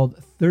is called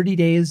 30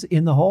 Days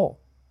in the Hole.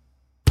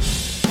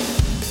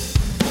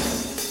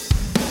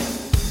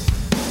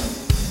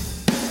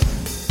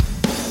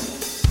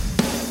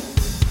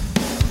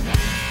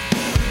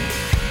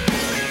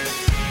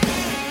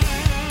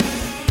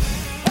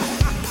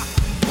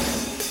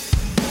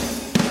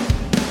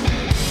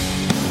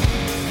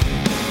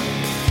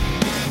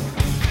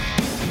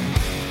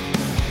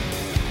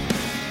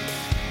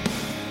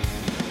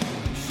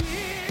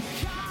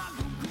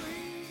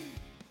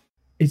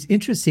 It's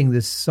interesting.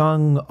 This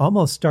song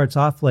almost starts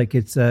off like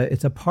it's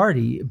a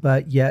party,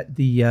 but yet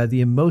the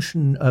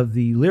emotion of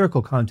the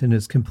lyrical content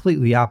is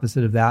completely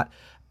opposite of that.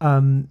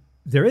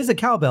 There is a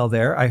cowbell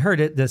there. I heard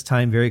it this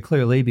time very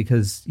clearly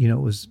because it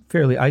was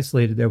fairly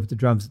isolated there with the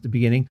drums at the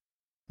beginning.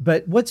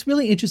 But what's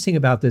really interesting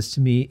about this to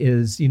me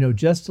is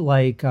just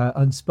like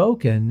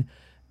Unspoken,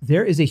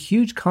 there is a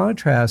huge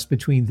contrast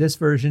between this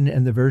version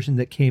and the version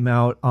that came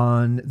out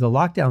on the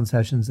Lockdown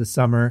Sessions this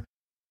summer.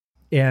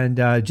 And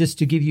just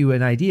to give you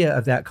an idea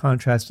of that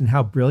contrast and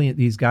how brilliant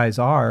these guys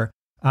are,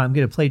 I'm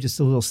going to play just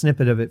a little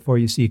snippet of it for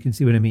you so you can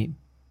see what I mean.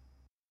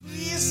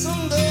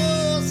 Some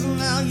days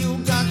now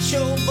you got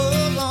your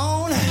bug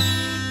on.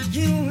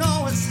 You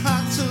know it's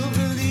hard to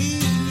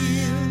believe.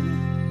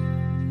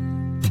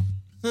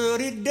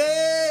 30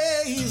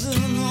 days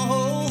in the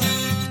hole.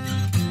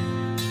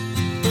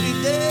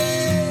 30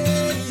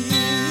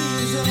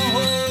 days in the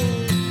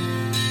hole.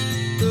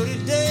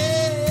 30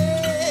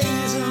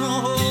 days in the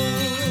hole.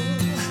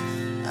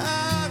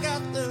 I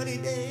got 30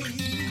 days.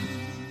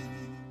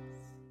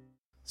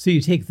 So you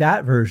take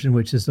that version,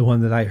 which is the one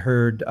that I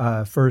heard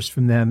first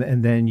from them,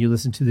 and then you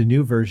listen to the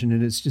new version,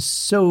 and it's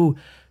just so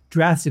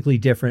drastically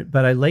different.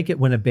 But I like it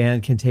when a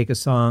band can take a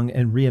song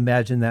and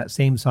reimagine that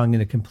same song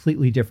in a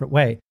completely different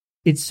way.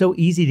 It's so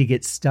easy to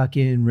get stuck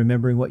in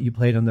remembering what you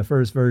played on the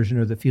first version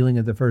or the feeling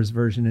of the first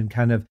version and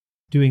kind of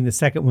doing the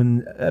second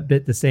one a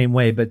bit the same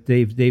way, but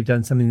they've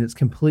done something that's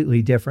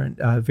completely different.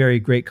 Very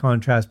great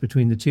contrast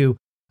between the two.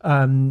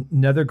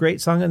 Another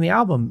great song on the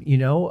album.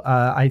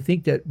 I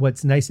think that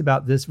what's nice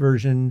about this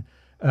version,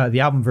 the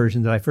album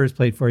version that I first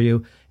played for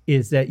you,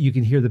 is that you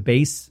can hear the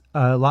bass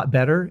a lot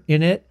better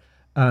in it.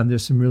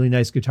 There's some really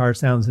nice guitar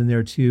sounds in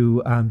there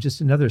too.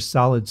 Just another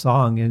solid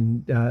song.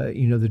 And,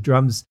 the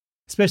drums,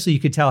 especially you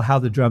could tell how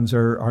the drums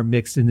are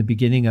mixed in the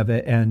beginning of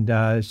it. And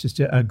it's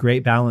just a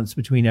great balance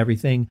between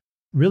everything.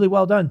 Really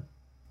well done.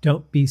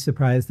 Don't be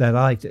surprised that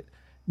I liked it.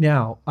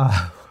 Now,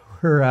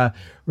 we're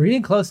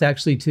getting close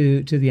actually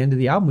to the end of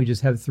the album. We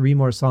just have 3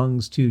 more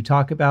songs to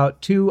talk about,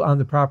 2 on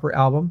the proper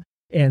album.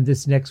 And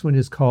this next one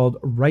is called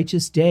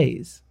Righteous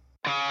Days.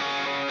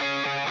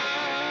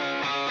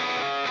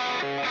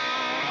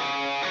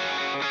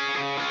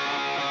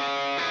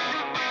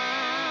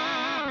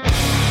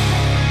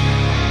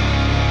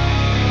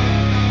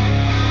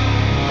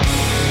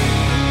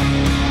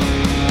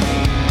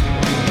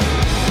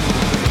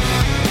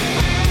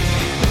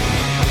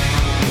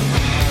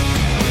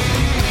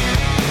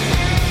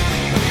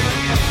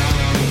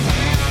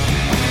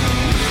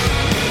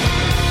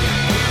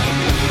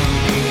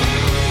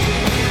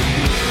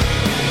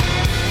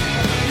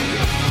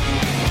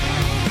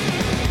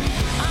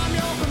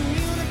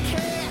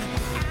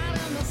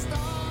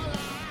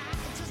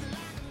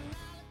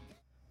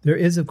 There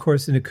is, of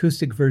course, an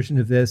acoustic version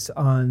of this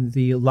on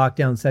the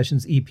Lockdown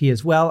Sessions EP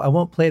as well. I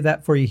won't play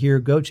that for you here.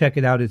 Go check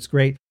it out. It's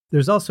great.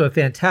 There's also a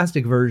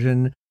fantastic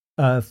version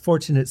of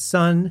Fortunate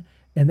Son,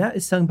 and that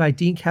is sung by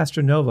Dean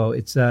Castronovo.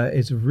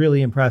 It's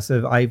really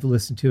impressive. I've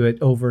listened to it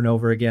over and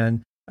over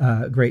again.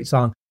 Great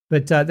song.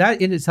 But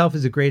that in itself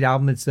is a great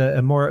album. It's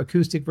a more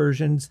acoustic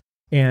versions,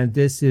 and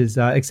this is,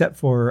 except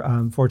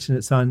for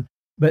Fortunate Son,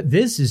 but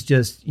this is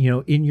just,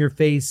 in your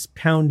face,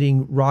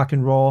 pounding rock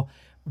and roll.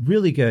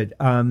 Really good.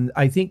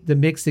 I think the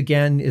mix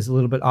again is a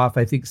little bit off.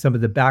 I think some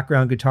of the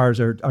background guitars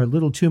are a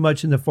little too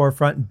much in the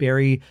forefront and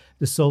bury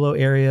the solo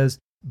areas.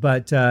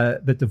 But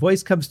the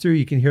voice comes through.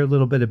 You can hear a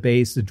little bit of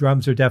bass. The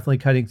drums are definitely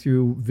cutting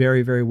through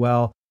very, very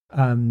well.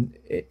 And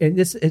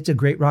it's a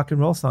great rock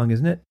and roll song,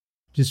 isn't it?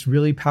 Just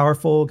really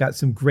powerful. Got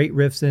some great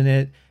riffs in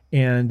it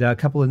and a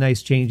couple of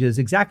nice changes.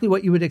 Exactly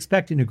what you would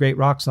expect in a great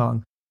rock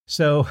song.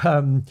 So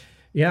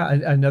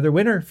another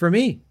winner for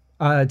me.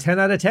 10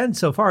 out of 10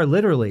 so far,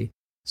 literally.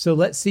 So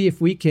let's see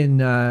if we can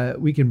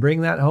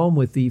bring that home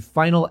with the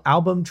final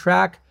album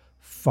track,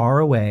 Far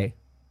Away.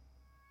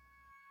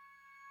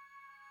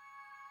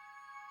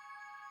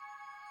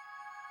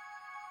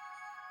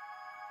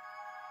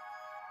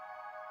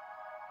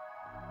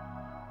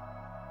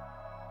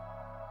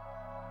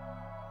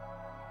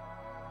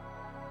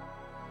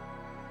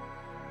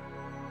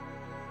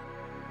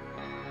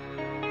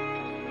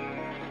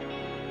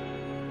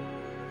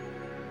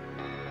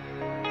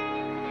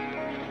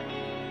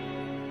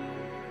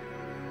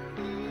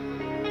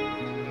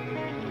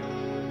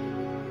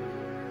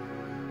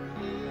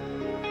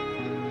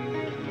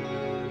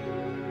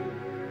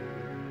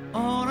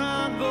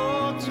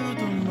 to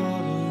the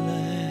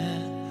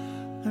motherland,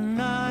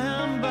 and I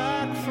am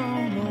back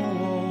from the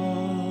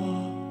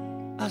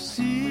war. I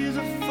see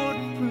the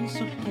footprints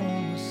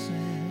upon the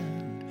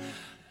sand.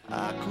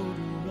 I could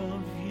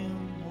love you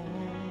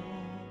more.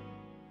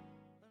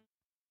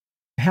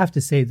 I have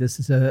to say,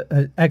 this is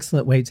an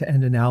excellent way to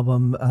end an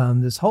album.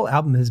 This whole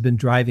album has been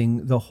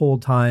driving the whole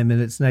time,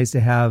 and it's nice to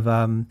have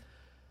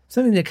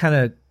something that kind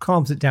of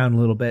calms it down a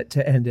little bit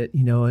to end it,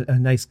 a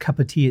nice cup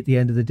of tea at the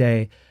end of the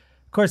day.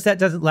 Of course, that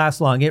doesn't last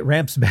long. It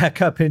ramps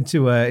back up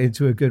into a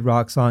good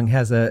rock song,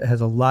 has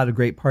a lot of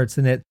great parts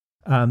in it.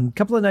 A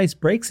couple of nice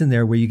breaks in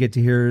there where you get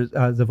to hear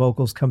the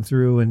vocals come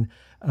through, and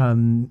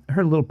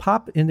heard a little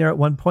pop in there at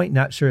one point.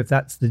 Not sure if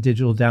that's the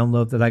digital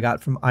download that I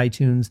got from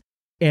iTunes.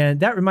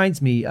 And that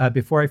reminds me,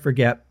 before I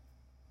forget,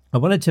 I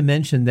wanted to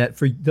mention that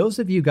for those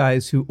of you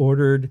guys who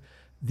ordered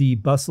the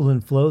Bustle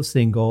and Flow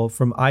single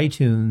from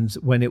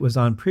iTunes when it was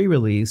on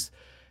pre-release,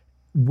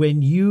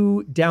 when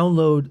you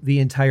download the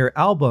entire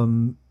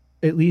album,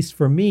 at least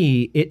for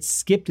me, it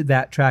skipped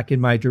that track in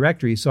my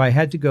directory. So I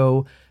had to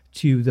go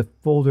to the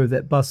folder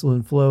that Bustle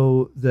and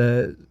Flow,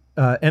 the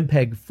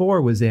MPEG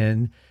 4 was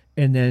in,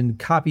 and then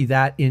copy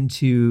that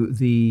into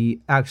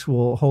the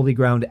actual Holy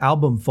Ground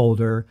album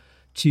folder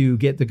to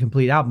get the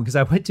complete album, because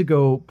I went to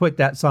go put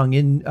that song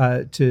in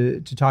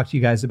to talk to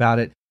you guys about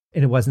it,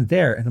 and it wasn't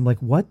there. And I'm like,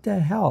 what the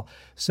hell?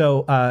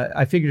 So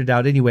I figured it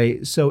out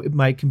anyway. So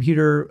my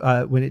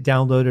computer, when it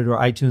downloaded, or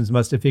iTunes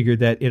must have figured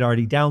that it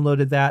already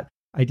downloaded that.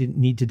 I didn't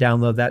need to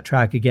download that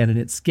track again, and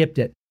it skipped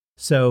it.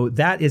 So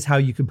that is how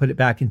you can put it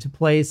back into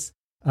place.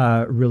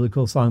 Really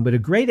cool song, but a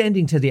great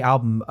ending to the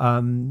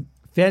album.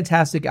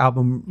 Fantastic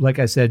album. Like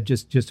I said,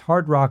 just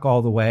hard rock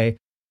all the way.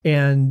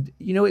 And,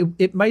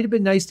 it might have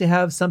been nice to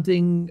have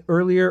something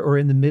earlier or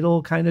in the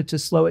middle kind of to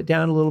slow it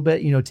down a little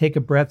bit, take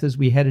a breath as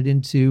we headed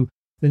into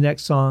the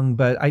next song.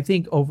 But I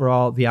think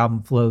overall the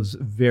album flows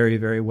very,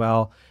 very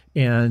well.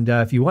 And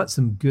if you want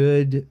some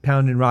good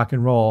pounding rock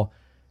and roll,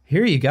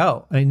 here you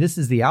go. I mean, this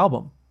is the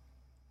album.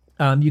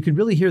 You can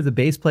really hear the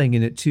bass playing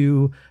in it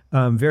too.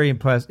 Very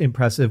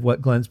impressive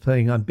what Glenn's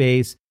playing on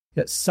bass.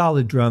 Got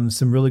solid drums,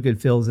 some really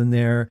good fills in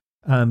there.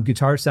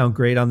 Guitars sound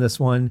great on this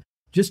one.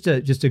 Just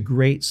a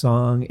great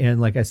song.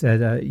 And like I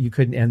said, you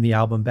couldn't end the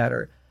album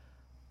better.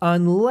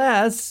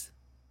 Unless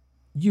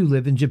you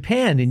live in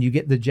Japan and you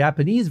get the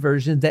Japanese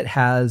version that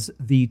has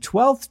the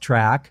 12th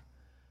track,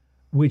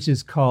 which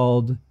is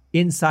called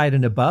Inside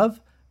and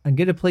Above. I'm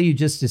going to play you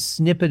just a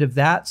snippet of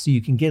that so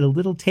you can get a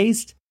little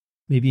taste.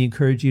 Maybe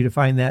encourage you to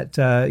find that,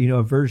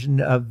 a version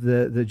of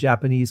the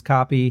Japanese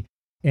copy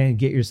and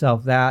get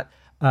yourself that.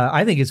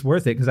 I think it's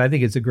worth it because I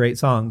think it's a great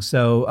song.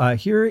 So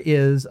here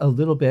is a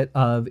little bit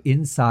of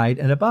Inside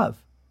and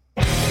Above.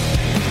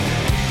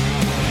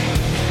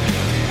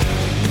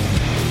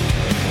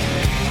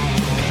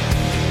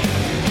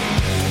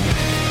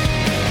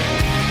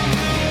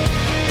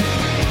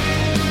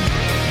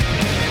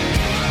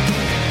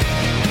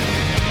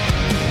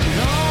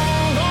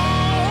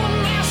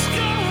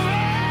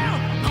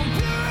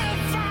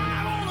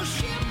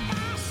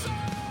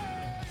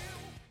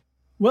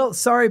 Well,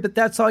 sorry, but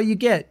that's all you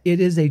get. It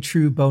is a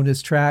true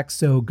bonus track,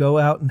 so go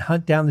out and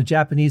hunt down the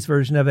Japanese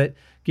version of it.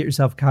 Get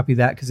yourself a copy of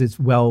that because it's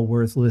well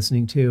worth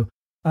listening to.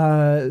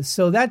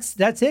 So that's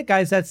it,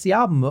 guys. That's the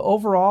album.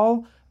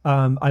 Overall,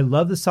 I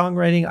love the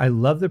songwriting. I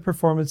love the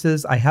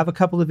performances. I have a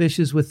couple of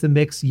issues with the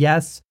mix,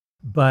 yes,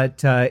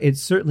 but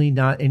it's certainly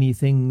not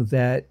anything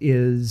that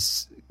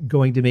is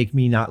going to make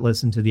me not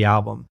listen to the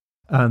album.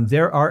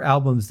 There are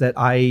albums that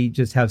I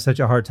just have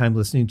such a hard time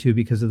listening to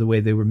because of the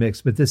way they were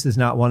mixed, but this is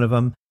not one of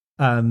them.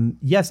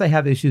 Yes, I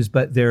have issues,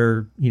 but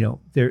they're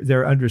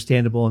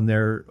understandable and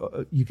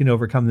you can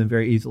overcome them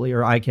very easily,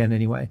 or I can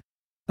anyway.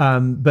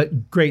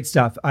 But great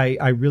stuff.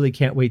 I really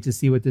can't wait to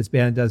see what this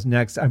band does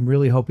next. I'm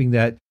really hoping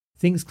that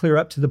things clear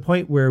up to the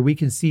point where we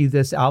can see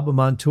this album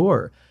on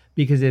tour,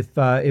 because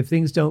if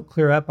things don't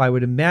clear up, I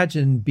would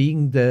imagine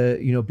being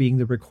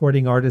the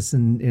recording artists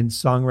and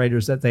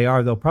songwriters that they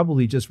are, they'll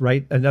probably just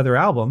write another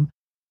album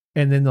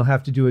and then they'll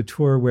have to do a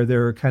tour where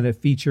they're kind of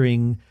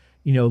featuring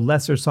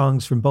lesser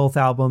songs from both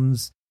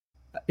albums.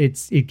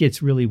 It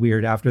gets really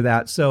weird after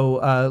that. So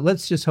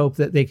let's just hope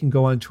that they can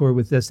go on tour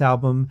with this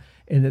album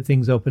and that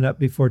things open up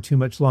before too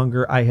much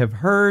longer. I have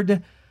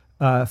heard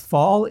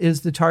fall is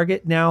the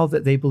target now,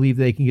 that they believe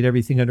they can get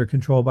everything under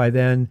control by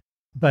then.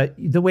 But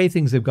the way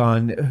things have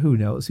gone, who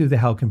knows? Who the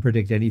hell can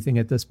predict anything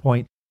at this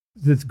point?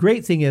 The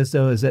great thing is,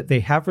 though, is that they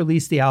have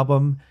released the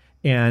album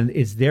and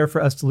it's there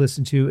for us to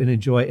listen to and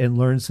enjoy and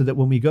learn, so that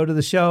when we go to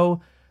the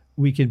show,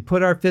 we can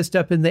put our fist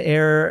up in the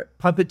air,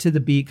 pump it to the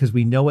beat because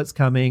we know what's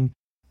coming,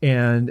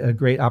 and a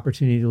great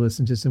opportunity to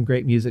listen to some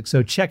great music.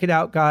 So check it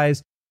out,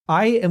 guys.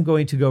 I am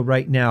going to go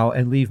right now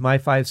and leave my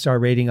 5-star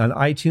rating on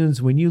iTunes.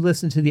 When you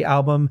listen to the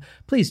album,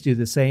 please do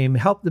the same.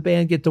 Help the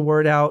band get the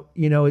word out.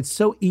 It's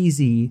so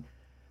easy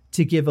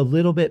to give a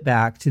little bit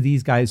back to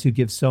these guys who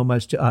give so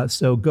much to us.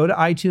 So go to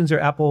iTunes or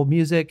Apple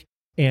Music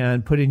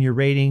and put in your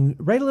rating,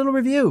 write a little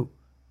review.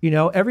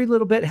 Every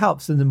little bit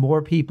helps. And the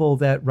more people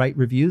that write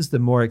reviews, the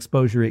more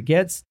exposure it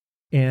gets.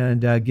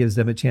 and gives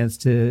them a chance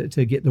to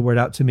get the word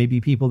out to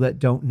maybe people that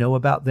don't know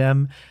about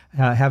them,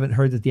 haven't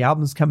heard that the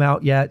album's come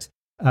out yet.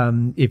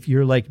 If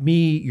you're like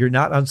me, you're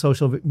not on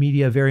social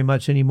media very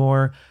much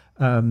anymore.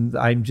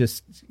 I'm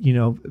just,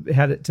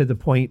 had it to the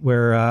point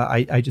where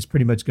I just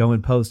pretty much go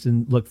and post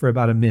and look for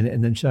about a minute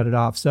and then shut it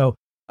off. So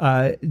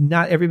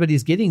not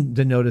everybody's getting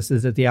the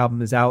notices that the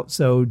album is out.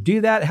 So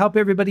do that. Help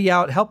everybody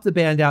out. Help the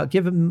band out.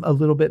 Give them a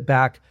little bit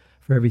back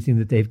for everything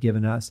that they've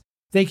given us.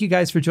 Thank you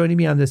guys for joining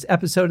me on this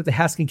episode of the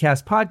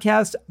Haskincast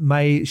podcast.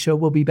 My show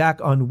will be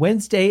back on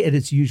Wednesday at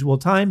its usual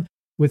time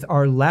with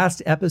our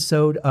last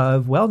episode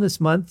of Wellness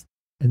Month.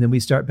 And then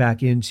we start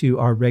back into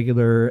our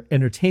regular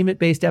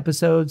entertainment-based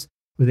episodes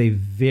with a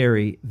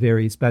very,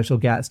 very special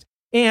guest.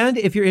 And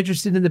if you're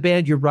interested in the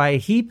band Uriah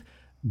Heep,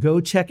 go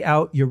check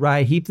out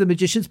Uriah Heep, the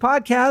Magicians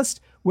podcast,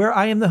 where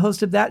I am the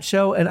host of that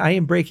show, and I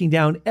am breaking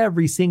down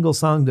every single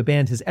song the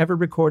band has ever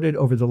recorded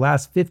over the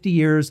last 50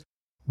 years,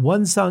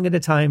 one song at a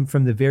time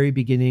from the very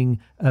beginning,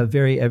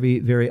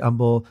 very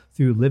humble,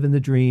 through Living the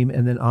Dream,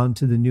 and then on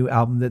to the new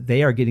album that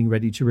they are getting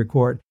ready to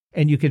record.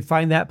 And you can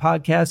find that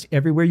podcast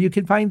everywhere you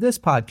can find this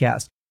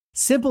podcast.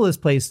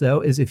 Simplest place,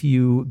 though, is if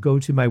you go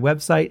to my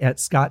website at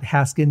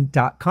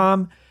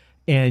scotthaskin.com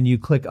and you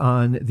click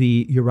on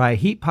the Uriah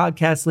Heep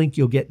podcast link,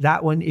 you'll get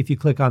that one. If you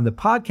click on the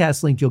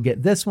podcast link, you'll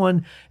get this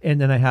one.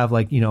 And then I have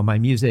my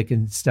music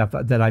and stuff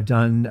that I've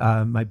done,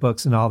 my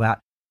books and all that.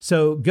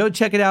 So go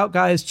check it out,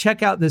 guys.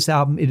 Check out this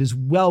album. It is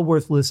well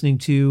worth listening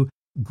to.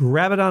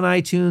 Grab it on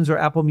iTunes or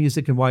Apple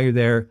Music. And while you're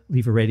there,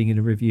 leave a rating and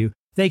a review.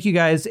 Thank you,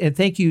 guys. And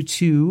thank you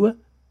to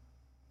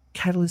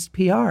Catalyst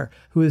PR,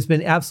 who has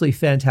been absolutely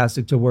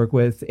fantastic to work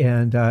with.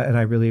 And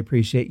I really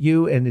appreciate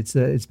you. And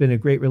it's been a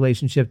great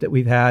relationship that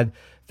we've had.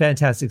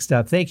 Fantastic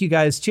stuff. Thank you,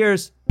 guys.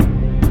 Cheers.